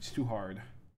 It's too hard.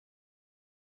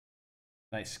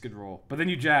 Nice, good roll. But then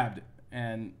you jabbed,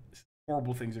 and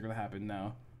horrible things are going to happen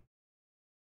now.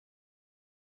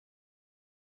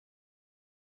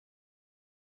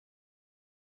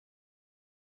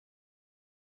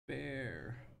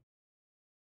 Bear.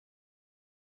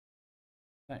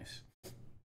 Nice.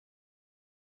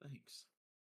 Thanks.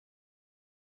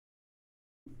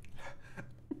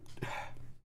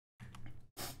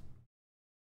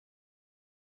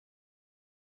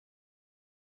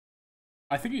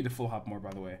 I think you need to full hop more,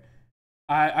 by the way.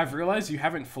 I've realized you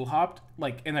haven't full hopped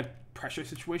like in a pressure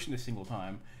situation a single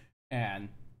time, and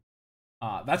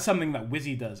that's something that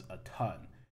Wizzy does a ton.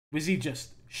 Wizzy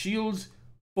just shields,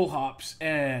 full hops,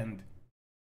 and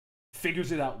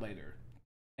figures it out later,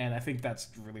 and I think that's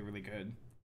really really good.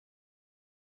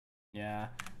 Yeah,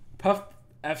 Puff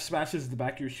F smashes the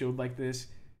back of your shield like this.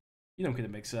 You don't get a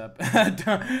mix up.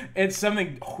 It's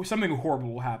something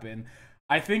horrible will happen.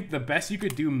 I think the best you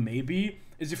could do maybe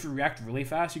is if you react really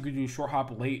fast, you could do short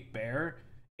hop late bear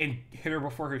and hit her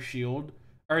before her shield,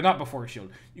 or not before her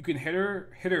shield. You can hit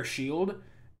her shield,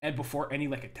 and before any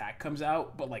like attack comes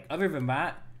out. But like other than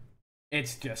that,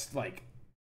 it's just like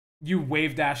you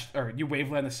wave dash or you wave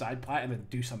land a side plat and then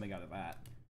do something out of that.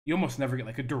 You almost never get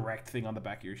like a direct thing on the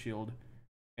back of your shield.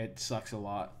 It sucks a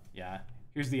lot. Yeah.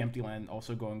 Here's the empty land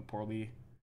also going poorly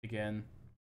again.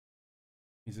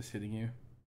 He's just hitting you.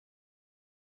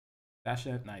 Dash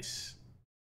it. Nice.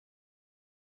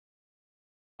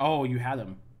 Oh, you had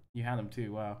him. You had him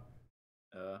too. Wow.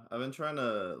 I've been trying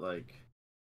to like.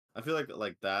 I feel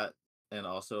like that, and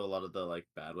also a lot of the like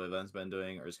bad wavelengths been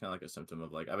doing are just kind of like a symptom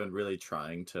of like I've been really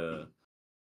trying to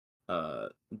uh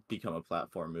become a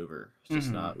platform mover. It's just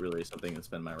Mm-hmm. not really something that's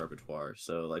been my repertoire.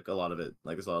 So like a lot of it,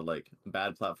 like there's a lot of like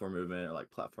bad platform movement or like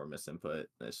platform misinput.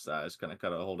 It's just, I just kind of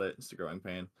gotta hold it. It's a growing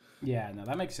pain. Yeah, no,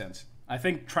 that makes sense. I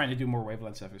think trying to do more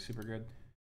wavelength stuff is super good.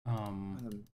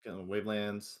 I'm getting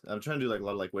wavelands. I'm trying to do like a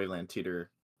lot of like waveland teeter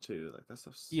too. Like that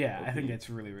stuff's Yeah, I think OP. it's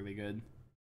really, really good.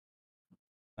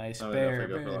 Nice. I don't even know if I Bear,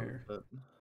 go for a lot, bear. but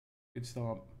Good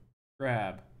stomp.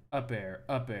 Grab. Up air,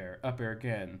 up air, up air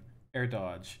again. Air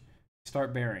dodge.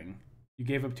 Start bearing. You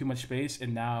gave up too much space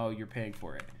and now you're paying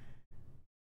for it.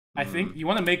 I think you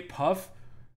want to make Puff.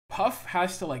 Puff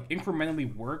has to like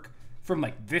incrementally work from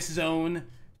like this zone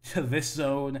to this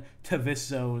zone to this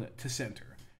zone to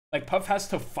center. Like Puff has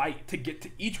to fight to get to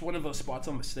each one of those spots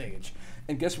on the stage.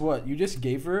 And guess what? You just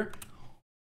gave her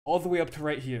all the way up to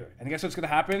right here. And guess what's gonna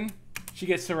happen? She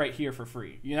gets to right here for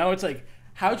free. You know, it's like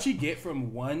how'd she get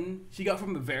from one? She got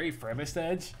from the very furthest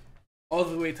edge all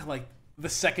the way to like the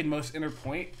second most inner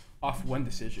point off one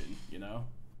decision. You know.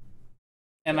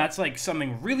 And yeah. that's like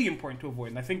something really important to avoid.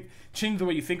 And I think changing the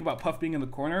way you think about Puff being in the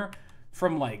corner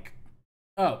from like,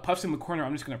 oh, Puff's in the corner,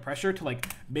 I'm just gonna pressure to like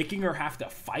making her have to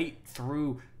fight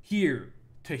through here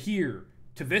to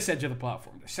this edge of the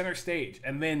platform, the center stage,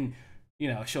 and then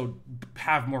she'll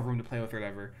have more room to play with or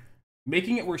whatever.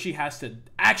 Making it where she has to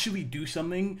actually do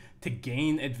something to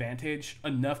gain advantage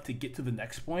enough to get to the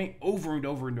next point over and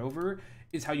over and over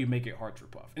is how you make it hard for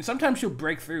Puff. And sometimes she'll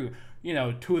break through,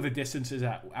 two of the distances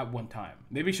at one time.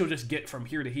 Maybe she'll just get from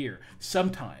here to here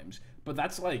sometimes, but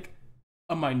that's like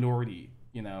a minority,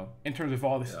 in terms of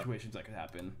all the situations that could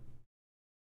happen.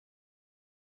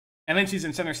 And then she's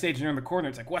in center stage and you're in the corner.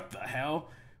 It's like, what the hell?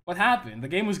 What happened? The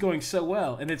game was going so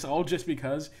well, and it's all just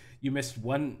because you missed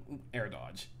one air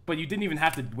dodge. But you didn't even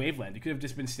have to waveland. You could have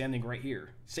just been standing right here,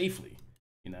 safely,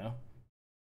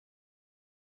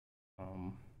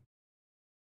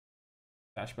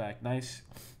 Dash back, nice.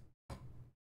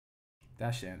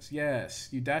 Dash dance, yes,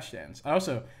 you dash dance.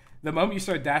 Also, the moment you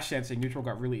start dash dancing, neutral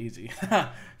got really easy. I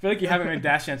feel like you haven't been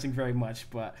dash dancing very much,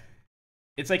 but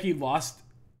it's like you lost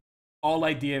all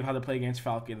idea of how to play against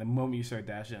Falcon the moment you start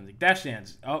dash dancing. Dash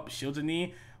dance, oh, shields a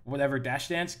knee, whatever, dash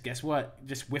dance, guess what?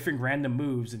 Just whiffing random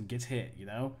moves and gets hit,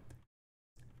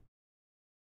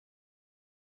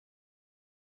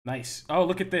 Nice. Oh,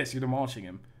 look at this, you're demolishing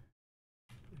him.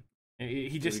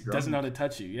 He just doesn't know how to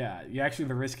touch you. Yeah, you're actually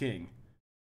the risk king.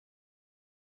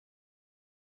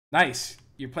 Nice.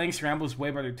 You're playing scrambles way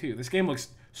better too. This game looks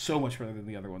so much better than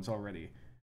the other ones already.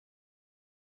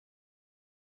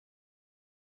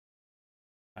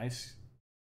 Nice.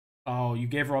 Oh, you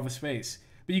gave her all the space.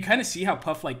 But you kind of see how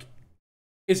Puff like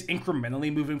is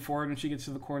incrementally moving forward when she gets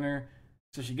to the corner.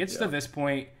 So she gets to this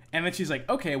point, and then she's like,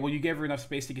 okay, well, you gave her enough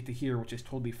space to get to here, which is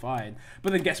totally fine.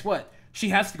 But then guess what? She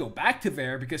has to go back to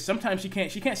there because sometimes she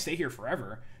can't stay here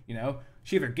forever,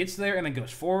 She either gets there and then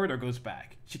goes forward or goes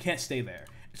back. She can't stay there.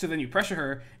 So then you pressure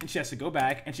her, and she has to go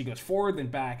back, and she goes forward, then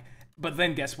back. But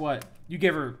then guess what? You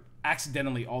gave her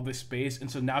accidentally all this space,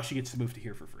 and so now she gets to move to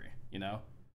here for free,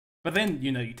 But then,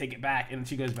 you take it back, and then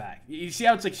she goes back. You see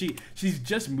how it's like she's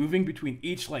just moving between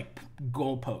each, like,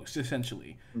 goalpost,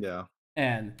 essentially. Yeah.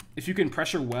 And if you can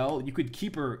pressure well, you could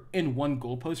keep her in one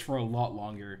goalpost for a lot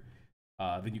longer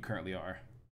than you currently are.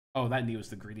 Oh, that knee was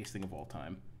the greediest thing of all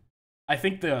time. I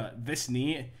think this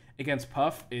knee against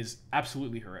Puff is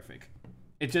absolutely horrific.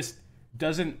 It just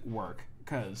doesn't work,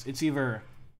 because it's either...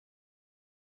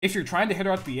 If you're trying to hit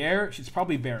her out the air, she's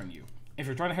probably bearing you. If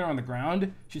you're trying to hit her on the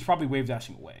ground, she's probably wave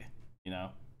dashing away,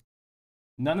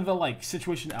 None of the, like,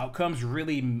 situation outcomes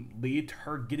really lead to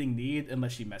her getting kneed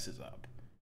unless she messes up.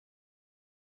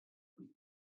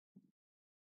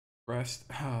 Rest.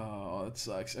 Oh, that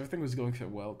sucks. Everything was going so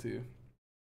well, too.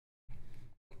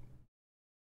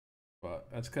 But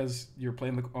that's because you're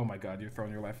playing the... Oh my god, you're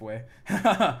throwing your life away.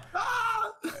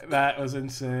 That was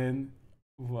insane.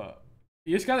 What?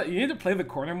 You need to play the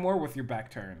corner more with your back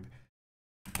turned.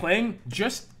 Playing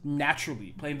just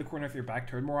naturally, playing the corner with your back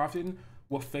turned more often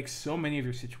will fix so many of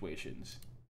your situations.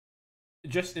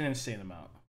 Just an insane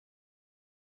amount.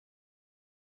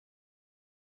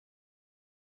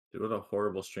 Dude, what a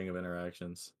horrible string of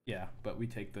interactions. Yeah, but we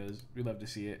take those. We love to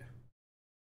see it.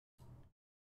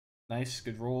 Nice,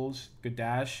 good rolls, good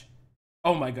dash.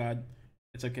 Oh my god.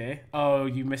 It's okay. Oh,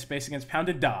 you missed space against Pound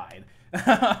and died.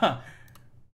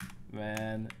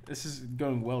 Man, this is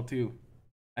going well too.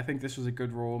 I think this was a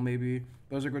good roll, maybe.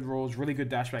 Those are good rolls. Really good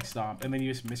dashback stomp. And then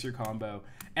you just miss your combo.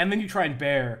 And then you try and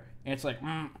bear. And it's like,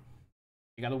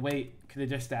 you gotta wait. Could have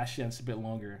just dash dance a bit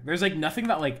longer. There's like nothing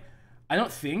that like, I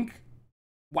don't think,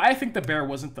 why I think the bear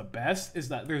wasn't the best is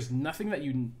that there's nothing that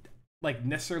you like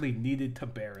necessarily needed to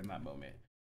bear in that moment.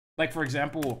 Like for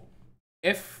example,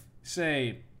 if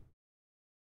say,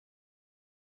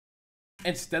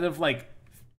 instead of like,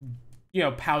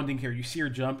 pounding here, you see her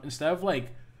jump, instead of like,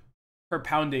 her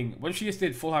pounding, what if she just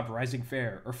did full hop rising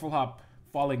fair or full hop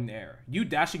falling in air? You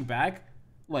dashing back,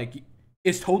 like,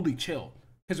 is totally chill.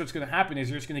 Because what's going to happen is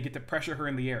you're just going to get to pressure her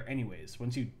in the air anyways,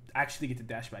 once you actually get to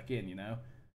dash back in, you know?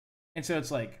 And so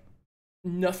it's like,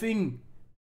 nothing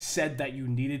said that you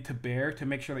needed to bear to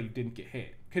make sure that you didn't get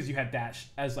hit. Because you had dash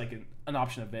as like an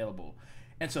option available.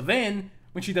 And so then,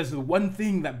 when she does the one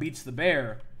thing that beats the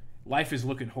bear, life is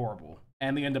looking horrible.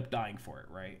 And they end up dying for it,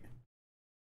 right?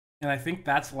 And I think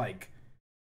that's like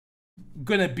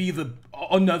gonna be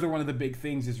another one of the big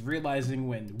things is realizing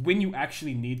when you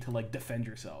actually need to like defend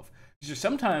yourself. Because there's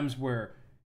sometimes where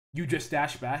you just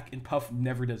dash back and Puff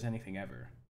never does anything ever.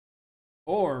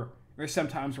 Or there's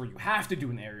sometimes where you have to do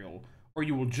an aerial or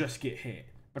you will just get hit.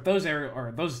 But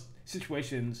those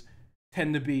situations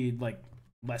tend to be like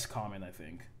less common, I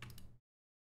think.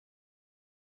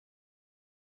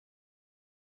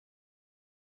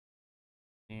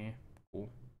 Yeah, cool.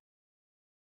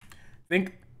 I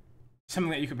think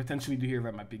something that you could potentially do here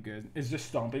that might be good is just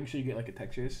stomping so you get like a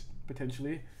tech chase,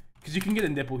 potentially. Because you can get a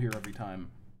nipple here every time.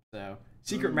 So,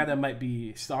 secret meta might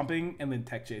be stomping and then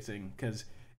tech chasing. Because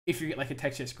if you get like a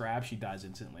tech chase grab, she dies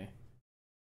instantly.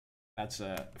 That's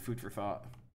food for thought.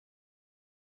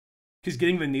 Because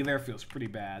getting the knee there feels pretty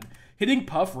bad. Hitting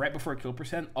Puff right before kill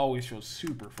percent always feels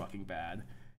super fucking bad.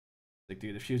 Like,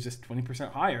 dude, if she was just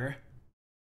 20% higher.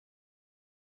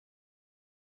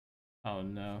 Oh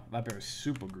no, that bear is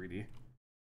super greedy.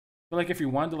 But like, if you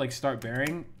wanted to like start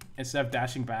bearing instead of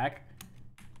dashing back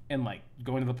and like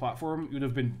going to the platform, you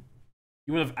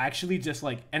would have actually just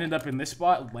like ended up in this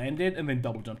spot, landed, and then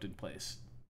double jumped in place.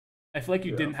 I feel like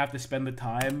you didn't have to spend the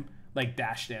time like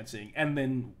dash dancing and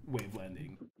then wave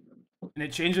landing. And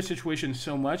it changed the situation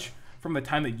so much from the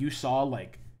time that you saw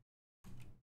like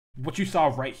what you saw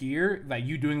right here, that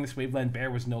you doing this wave land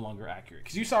bear was no longer accurate.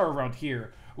 Because you saw her around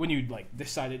here when you like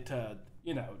decided to,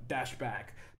 dash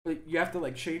back. But you have to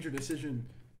like change your decision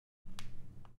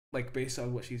like based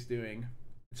on what she's doing.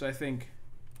 So I think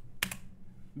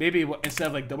maybe instead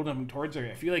of like double jumping towards her,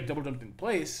 if you like double jumped in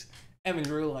place and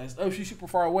then realized, oh, she's super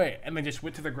far away, and then just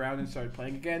went to the ground and started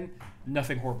playing again,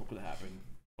 nothing horrible could have happened.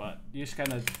 But you just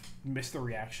kind of missed the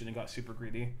reaction and got super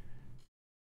greedy.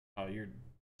 Oh,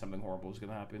 something horrible is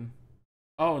gonna happen.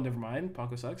 Oh, never mind.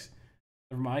 Ponko sucks.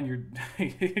 Never mind.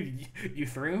 You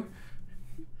threw.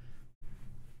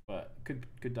 But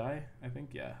could die. I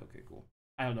think. Yeah. Okay. Cool.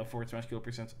 I don't know forward smash kill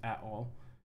percents at all.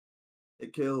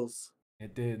 It kills.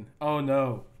 It did. Oh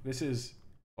no. This is.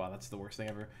 Wow. That's the worst thing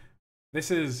ever. This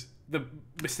is the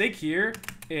mistake here.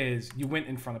 Is you went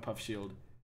in front of Puff Shield.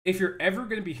 If you're ever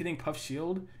gonna be hitting Puff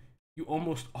Shield, you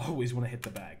almost always want to hit the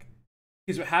bag.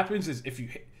 Because what happens is if you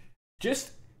hit,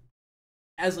 just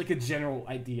as like a general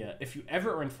idea, if you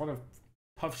ever are in front of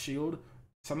Puff Shield,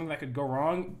 something that could go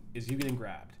wrong is you getting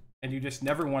grabbed. And you just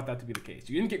never want that to be the case.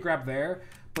 You didn't get grabbed there,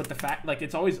 but the fact, like,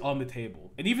 it's always on the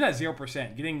table. And even at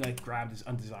 0%, getting, like, grabbed is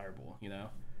undesirable, you know?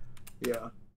 Yeah.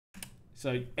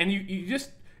 So, and you just,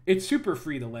 it's super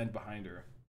free to land behind her.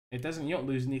 You don't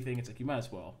lose anything. It's like, you might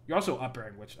as well. You're also up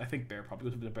airing, which I think Bear probably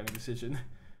would have been a better decision.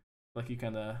 Like, you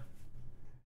kind of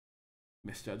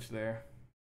misjudged there.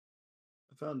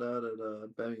 I found out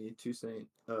at Bemmy Toussaint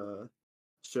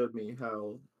showed me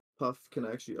how Puff can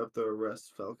actually up throw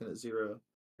arrest Falcon at 0.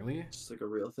 Really? It's just like a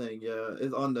real thing. Yeah,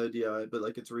 it's on no DI, but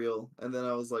like it's real. And then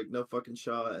I was like, no fucking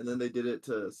shot. And then they did it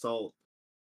to Salt.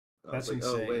 That's like,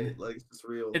 insane. Oh wait, like it's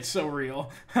real. It's so real.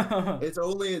 It's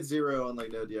only at 0 on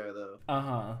like no DI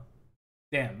though.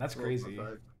 Damn, that's crazy.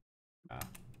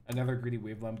 Another greedy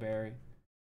waveland berry.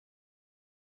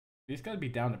 You just gotta be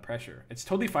down to pressure. It's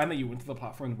totally fine that you went to the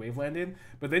platform and wave landed,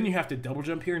 but then you have to double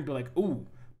jump here and be like, ooh,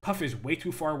 Puff is way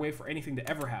too far away for anything to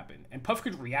ever happen. And Puff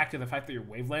could react to the fact that you're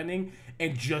wave landing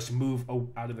and just move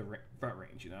out of the front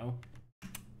range, you know?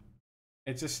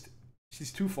 It's just,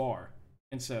 she's too far.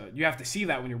 And so you have to see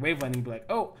that when you're wave landing and be like,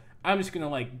 oh, I'm just gonna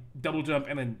like double jump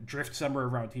and then drift somewhere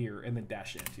around here and then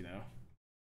dash dance, you know?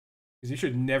 Because you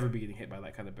should never be getting hit by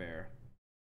that kind of bear.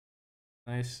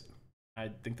 Nice.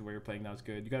 I think the way you're playing now is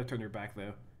good. You gotta turn your back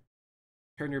though.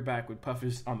 Turn your back when Puff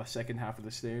is on the second half of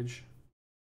the stage.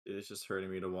 It's just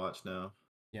hurting me to watch now.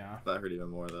 Yeah. That hurt even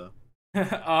more though.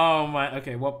 Oh my.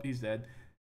 Okay, well, he's dead.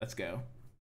 Let's go.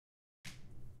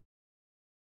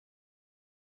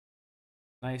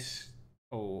 Nice.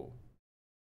 Oh,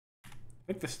 I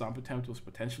think the stomp attempt was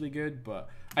potentially good, but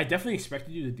I definitely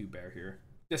expected you to do bear here.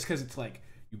 Just because it's like,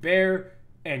 you bear,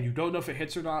 and you don't know if it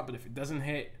hits or not, but if it doesn't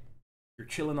hit, you're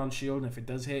chilling on shield, and if it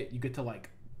does hit, you get to like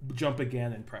jump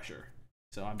again and pressure.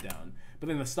 So I'm down. But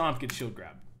then the stomp gets shield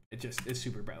grab. It's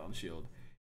super bad on shield.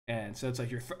 And so it's like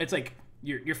you're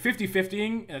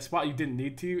 50-50ing in a spot you didn't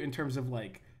need to in terms of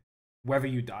like whether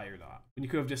you die or not. When you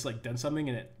could have just like done something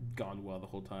and it gone well the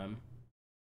whole time.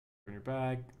 Turn your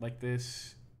back like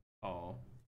this. Oh.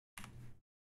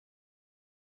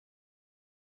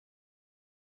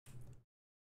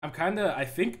 I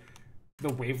think the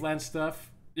Waveland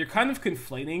stuff, you're kind of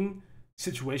conflating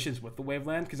situations with the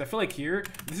Waveland, because I feel like here,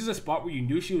 this is a spot where you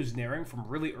knew she was naring from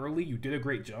really early, you did a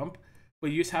great jump,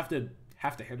 but you just have to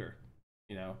hit her,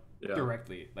 you know,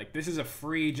 directly. Like, this is a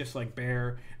free, just like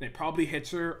bear, and it probably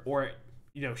hits her, or,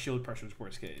 you know, shield pressures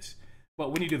worst case.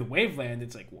 But when you do the Waveland,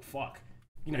 it's like, well, fuck.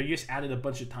 You know, you just added a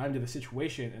bunch of time to the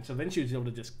situation, and so then she was able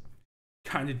to just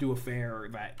kind of do a fair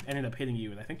that ended up hitting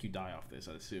you, and I think you die off this,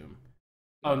 I assume.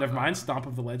 Oh, never mind. Stomp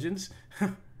of the Legends.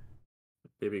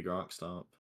 Baby Gronk stomp.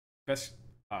 Best.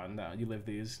 Oh, no. You live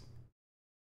these.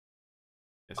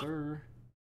 Yes, sir.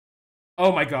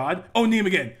 Oh, my God. Oh, Neem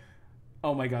again.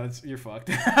 Oh, my God. You're fucked.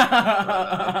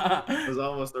 It was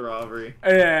almost a robbery.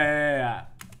 Yeah.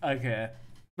 Okay.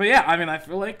 But yeah, I mean, I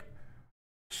feel like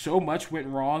so much went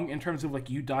wrong in terms of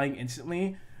like you dying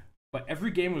instantly, but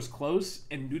every game was close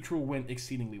and neutral went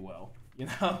exceedingly well. You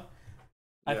know?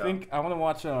 I think I want to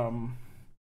watch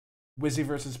Wizzy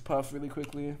versus Puff really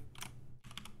quickly.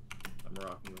 I'm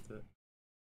rocking with it.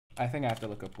 I think I have to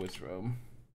look up Wizroam.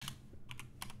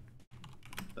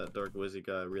 That Dark Wizzy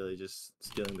guy really just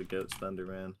stealing the GOAT's thunder,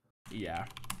 man. Yeah.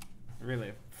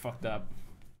 Really fucked up.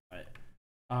 But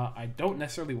I don't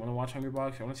necessarily want to watch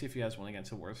Hungrybox. I want to see if he has one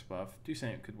against a worse buff.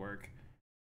 Toussaint could work.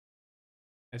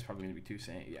 It's probably going to be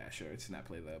Toussaint. Yeah, sure. It's not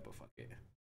play though, but fuck it.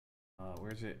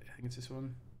 Where is it? I think it's this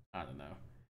one. I don't know.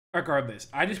 Regardless,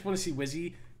 I just want to see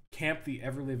Wizzy camp the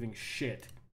ever-living shit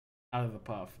out of the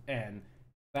Puff, and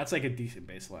that's like a decent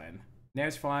baseline.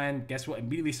 Nair's fine. Guess what?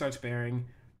 Immediately starts bearing.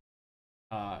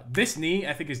 This knee,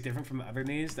 I think, is different from the other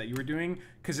knees that you were doing,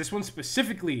 because this one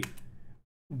specifically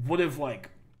would have, like,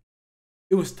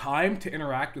 it was timed to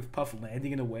interact with Puff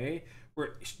landing in a way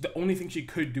where the only thing she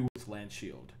could do was land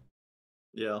shield.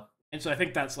 Yeah. And so I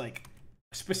think that's, like,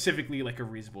 specifically, like, a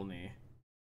reasonable knee.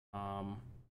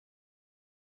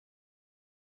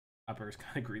 Upper is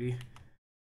kind of greedy.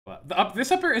 But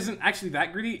this upper isn't actually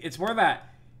that greedy. It's more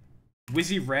that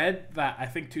Wizzy read that I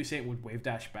think Toussaint would wave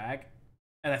dash back.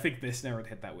 And I think this never would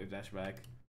hit that wave dash back.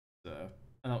 So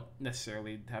I don't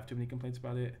necessarily have too many complaints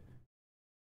about it.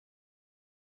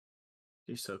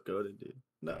 He's so goated, dude.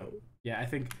 No. Yeah, I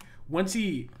think once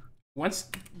the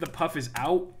Puff is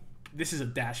out, this is a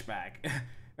dash back.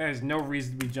 There's no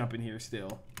reason to be jumping here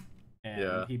still.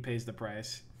 And he pays the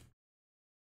price.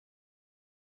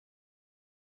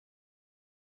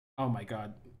 Oh my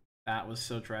God. That was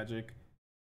so tragic.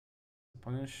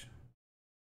 Punish.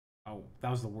 Oh,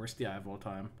 that was the worst DI of all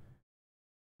time.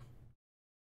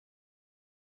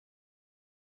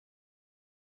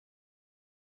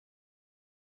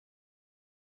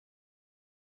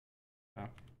 Oh.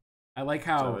 I like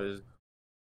how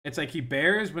it's like he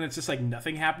bears when it's just like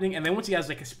nothing happening, and then once he has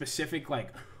like a specific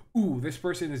like, ooh, this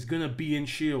person is gonna be in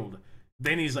shield,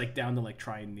 then he's like down to like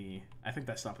try and knee. I think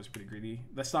that stomp was pretty greedy.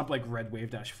 That stomp like red wave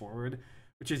dash forward,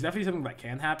 which is definitely something that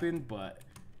can happen, but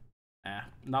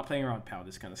not playing around pound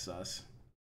is kind of sus.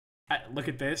 Look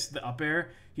at this, the up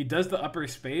air. He does the upper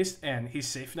space, and he's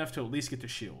safe enough to at least get to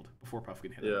shield before Puff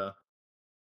can hit him. Yeah.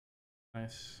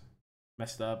 Nice.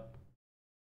 Messed up.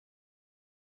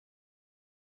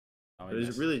 Oh, it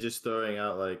was really just throwing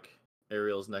out like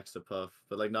aerials next to Puff,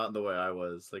 but like not in the way I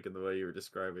was, like in the way you were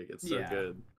describing. It's so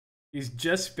good. He's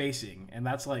just spacing, and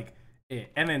that's like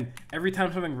it. And then every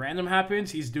time something random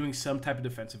happens, he's doing some type of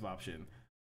defensive option.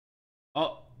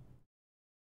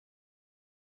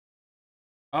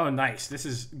 Oh, nice. This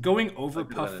is going over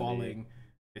Puff falling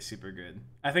is super good.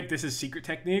 I think this is secret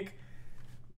technique.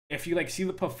 If you like see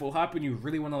the Puff full hop and you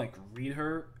really want to like read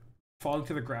her falling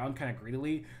to the ground kind of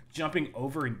greedily, jumping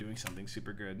over and doing something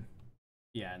super good.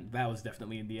 Yeah, and that was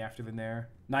definitely in the after the nair.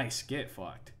 Nice, get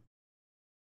fucked.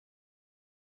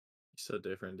 He's so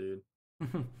different, dude.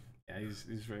 Yeah, he's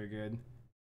very good.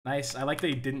 Nice. I like that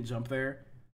he didn't jump there.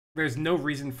 There's no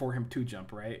reason for him to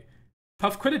jump, right?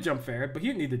 Puff could have jumped fair, but he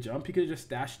didn't need to jump. He could have just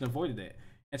dashed and avoided it.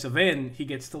 And so then he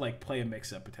gets to like play a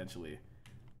mix-up potentially.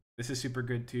 This is super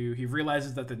good too. He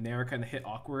realizes that the nair kind of hit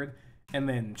awkward, and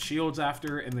then shields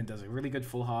after, and then does a really good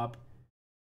full hop.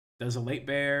 Does a late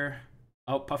bear.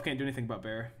 Oh, Puff can't do anything about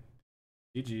bear.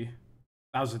 GG.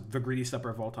 That was the greediest upper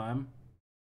of all time.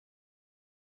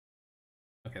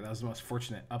 Okay, that was the most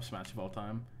fortunate up smash of all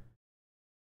time.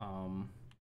 Um,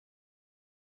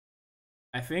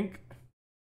 I think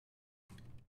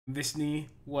this knee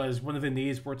was one of the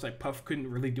knees where it's like Puff couldn't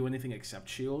really do anything except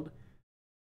shield.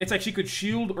 It's like she could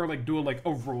shield or like do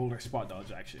a roll or spot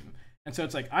dodge action. And so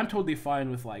it's like I'm totally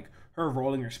fine with like her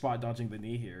rolling or spot dodging the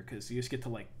knee here because you just get to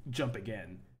like jump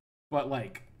again. But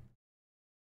like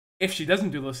if she doesn't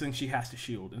do those things, she has to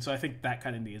shield. And so I think that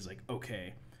kind of knee is like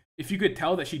okay. If you could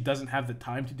tell that she doesn't have the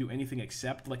time to do anything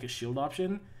except like a shield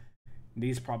option,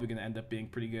 knee's probably gonna end up being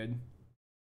pretty good.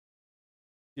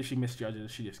 If she misjudges,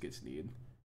 she just gets kneed.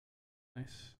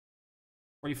 Nice.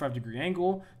 45-degree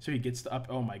angle, so he gets the up.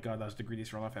 Oh my god, that was the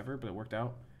greediest run off ever, but it worked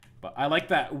out. But I like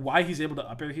that. Why he's able to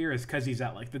up air here is because he's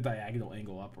at like the diagonal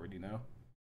angle upward, you know?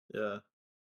 Yeah.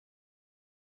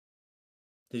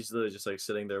 He's literally just like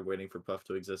sitting there waiting for Puff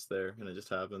to exist there, and it just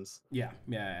happens. Yeah.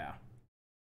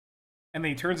 And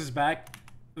then he turns his back.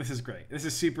 This is great. This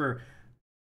is super.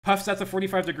 Puff's at the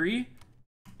 45-degree,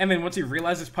 and then once he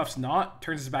realizes Puff's not,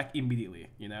 turns his back immediately,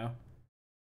 you know?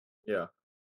 Yeah.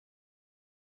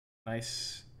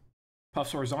 Nice.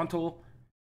 Puff's horizontal.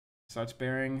 Starts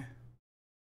bearing.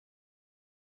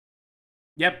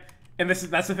 Yep. And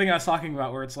that's the thing I was talking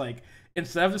about, where it's like,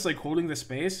 instead of just like holding the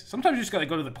space, sometimes you just gotta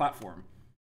go to the platform.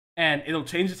 And it'll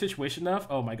change the situation enough.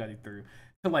 Oh my god, he threw.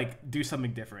 To like do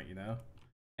something different, you know?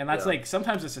 And that's like,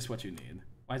 sometimes it's just what you need.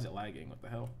 Why is it lagging? What the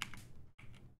hell?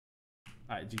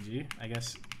 Alright, GG, I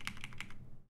guess.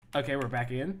 Okay, we're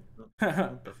back in.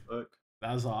 What the fuck?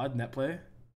 That was odd, net play.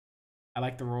 I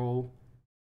like the roll.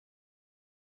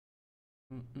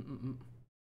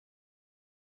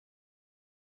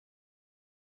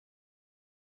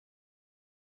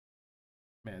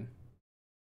 Man.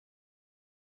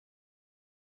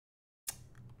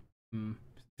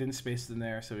 Didn't space in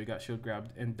there, so he got shield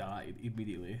grabbed and died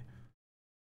immediately.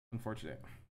 Unfortunate.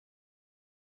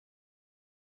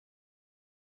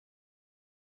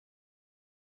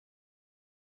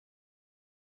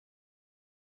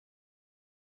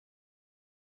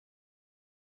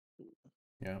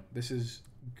 Yeah, this is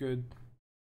good.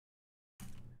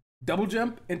 Double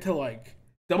jump to like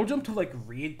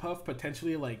read Puff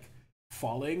potentially like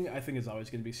falling, I think is always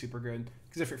going to be super good.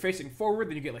 Because if you're facing forward,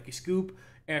 then you get like a scoop,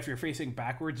 and if you're facing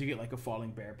backwards, you get like a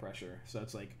falling bear pressure. So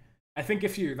it's like, I think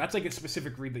that's like a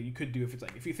specific read that you could do if it's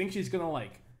like, if you think she's gonna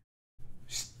like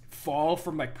fall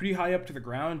from like pretty high up to the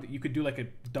ground, you could do like a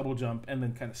double jump and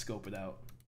then kind of scope it out.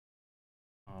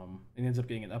 It ends up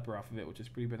getting an upper off of it, which is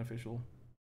pretty beneficial.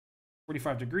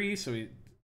 45 degrees, so he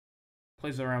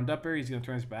plays around up air. He's gonna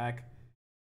turn his back.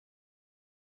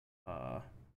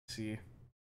 See,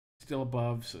 still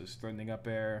above, so he's threatening up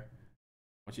air.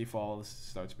 Once he falls,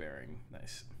 starts bearing.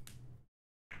 Nice.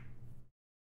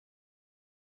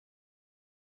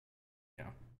 Yeah,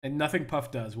 and nothing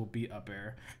Puff does will beat up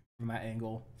air from that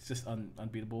angle. It's just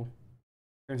unbeatable.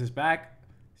 Turns his back.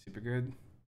 Super good.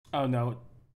 Oh no.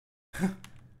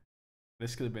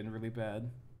 This could have been really bad.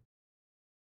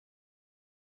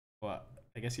 But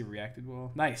I guess he reacted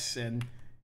well. Nice, and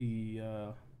he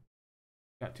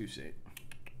got 2 state.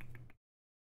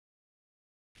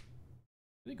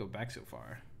 Did he go back so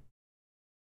far?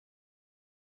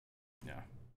 Yeah.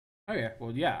 Okay,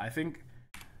 well yeah, I think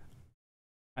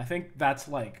that's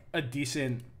like a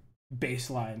decent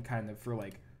baseline kind of for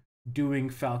like doing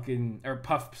Falcon or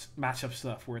Puff matchup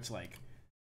stuff where it's like,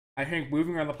 I think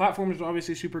moving around the platform is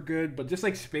obviously super good, but just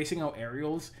like spacing out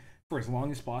aerials for as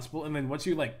long as possible, and then once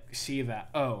you like see that,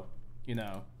 oh, you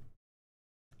know,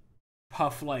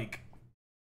 Puff like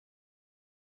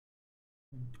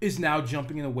is now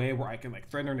jumping in a way where I can like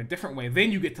threaten her in a different way,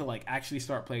 then you get to like actually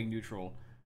start playing neutral,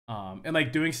 and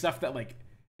like doing stuff that like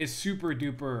is super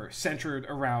duper centered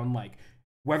around like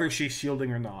whether she's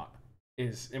shielding or not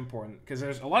is important, because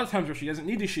there's a lot of times where she doesn't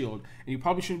need to shield and you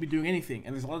probably shouldn't be doing anything,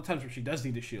 and there's a lot of times where she does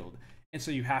need to shield, and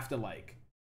so you have to like,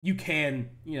 you can,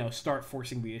 you know, start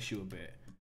forcing the issue a bit.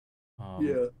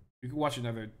 Yeah. You can watch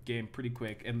another game pretty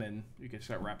quick and then you can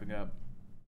start wrapping up.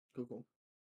 Cool.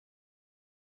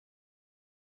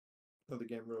 Another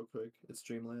game real quick. It's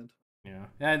Dreamland. Yeah,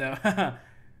 I know. That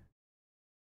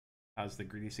was the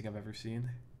greediest thing I've ever seen.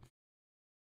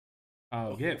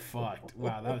 Oh, get fucked.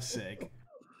 Wow, that was sick.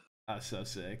 That was so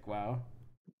sick. Wow.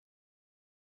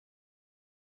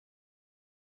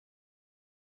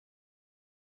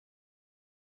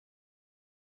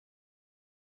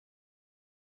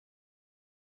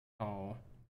 Oh.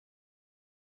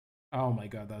 Oh my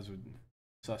god, that was a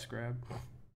sus grab.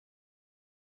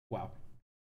 Wow.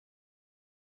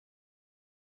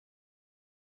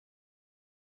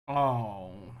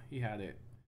 Oh, he had it.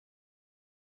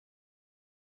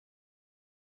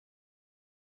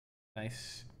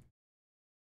 Nice.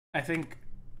 I think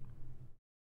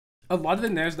a lot of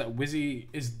the nairs that Wizzy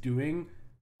is doing,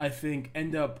 I think,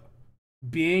 end up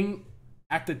being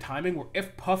at the timing where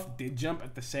if Puff did jump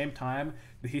at the same time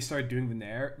that he started doing the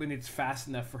nair, then it's fast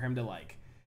enough for him to like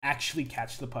actually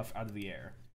catch the Puff out of the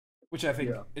air, which I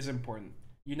think Yeah. is important.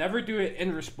 You never do it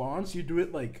in response. You do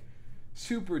it like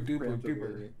super duper duper.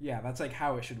 Preemptively. Yeah, that's like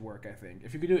how it should work. I think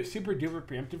if you could do it super duper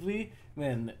preemptively,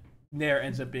 then nair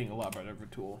ends up being a lot better of a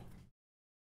tool.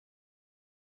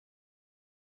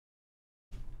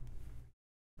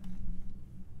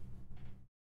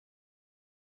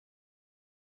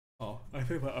 Oh, I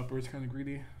think that upper is kind of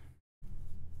greedy.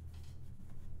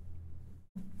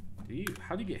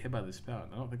 How do you get hit by this pound?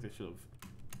 I don't think they should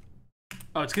have.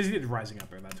 Oh, it's because he did rising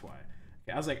up there. That's why.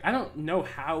 Okay, I was like, I don't know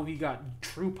how he got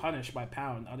true punish by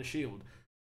pound out of shield,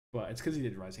 but it's because he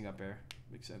did rising up there.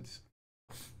 Makes sense.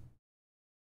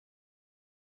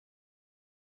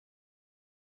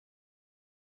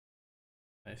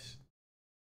 Nice.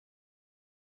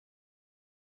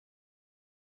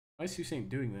 Why is Hussein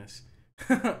doing this?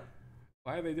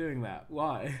 Why are they doing that?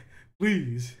 Why?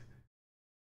 Please.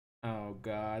 Oh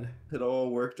god. It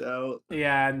all worked out.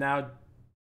 Yeah, now.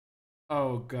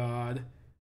 Oh god.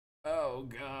 Oh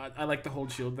god. I like the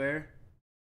hold shield there.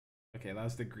 Okay, that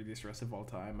was the greediest rest of all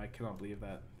time. I cannot believe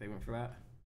that they went for that.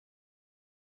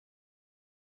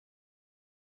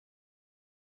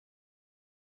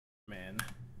 Man.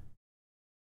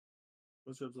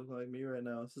 What's up looking like me right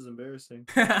now? This is embarrassing.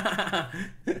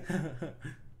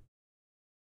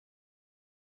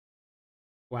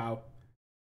 Wow.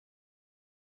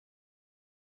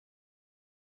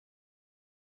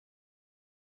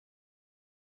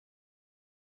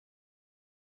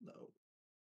 No.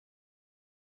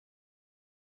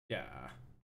 Yeah.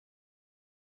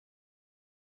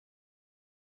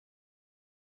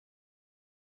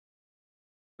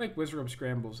 I think Wizrobe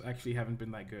scrambles actually haven't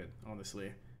been that good,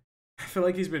 honestly. I feel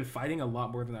like he's been fighting a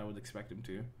lot more than I would expect him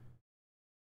to.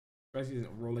 Surprised he's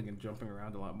rolling and jumping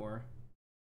around a lot more.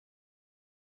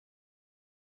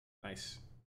 Nice.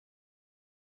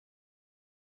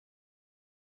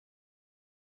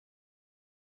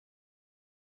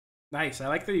 Nice. I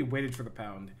like that he waited for the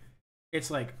pound.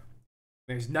 It's like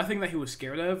there's nothing that he was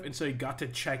scared of, and so he got to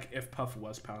check if Puff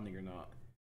was pounding or not.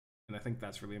 And I think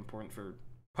that's really important for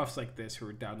Puffs like this who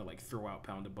are down to like throw out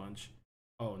pound a bunch.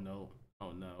 Oh no.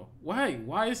 Oh no. Why?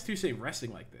 Why is Tusay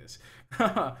resting like this?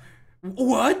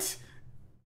 What?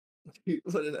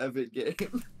 What an epic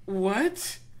game.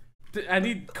 What? I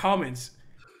need comments.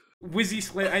 Wizzy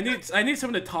Slay. I need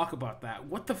someone to talk about that.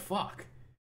 What the fuck?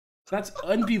 That's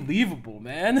unbelievable,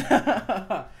 man.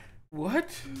 What?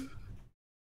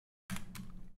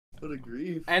 What a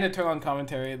grief. And a turn on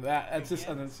commentary. That's just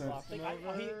unnecessary.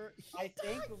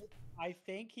 I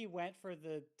think he went for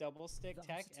the double stick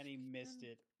tech and he missed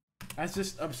it. That's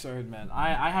just absurd, man.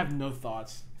 I have no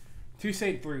thoughts.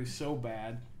 2-3 so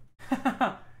bad.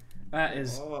 That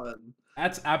is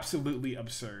that's absolutely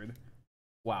absurd.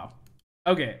 Wow.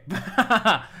 Okay.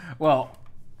 Well,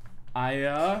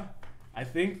 I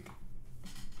think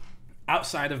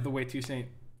outside of the way Toussaint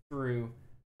threw,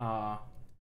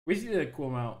 we did a cool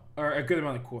amount or a good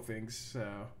amount of cool things. So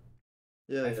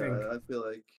Yeah, I think I feel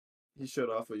like he showed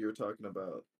off what you were talking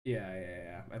about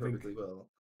yeah. I perfectly well.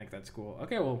 think that's cool.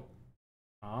 Okay, well,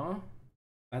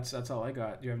 that's all I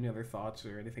got. Do you have any other thoughts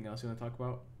or anything else you want to talk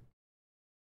about?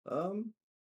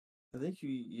 I think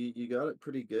you got it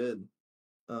pretty good.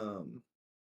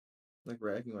 Like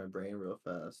racking my brain real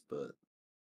fast, but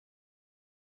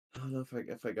I don't know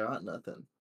if I got nothing.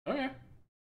 Okay.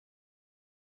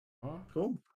 Well,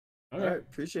 Cool. okay. All right,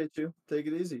 appreciate you. Take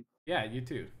it easy. Yeah, you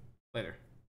too. Later.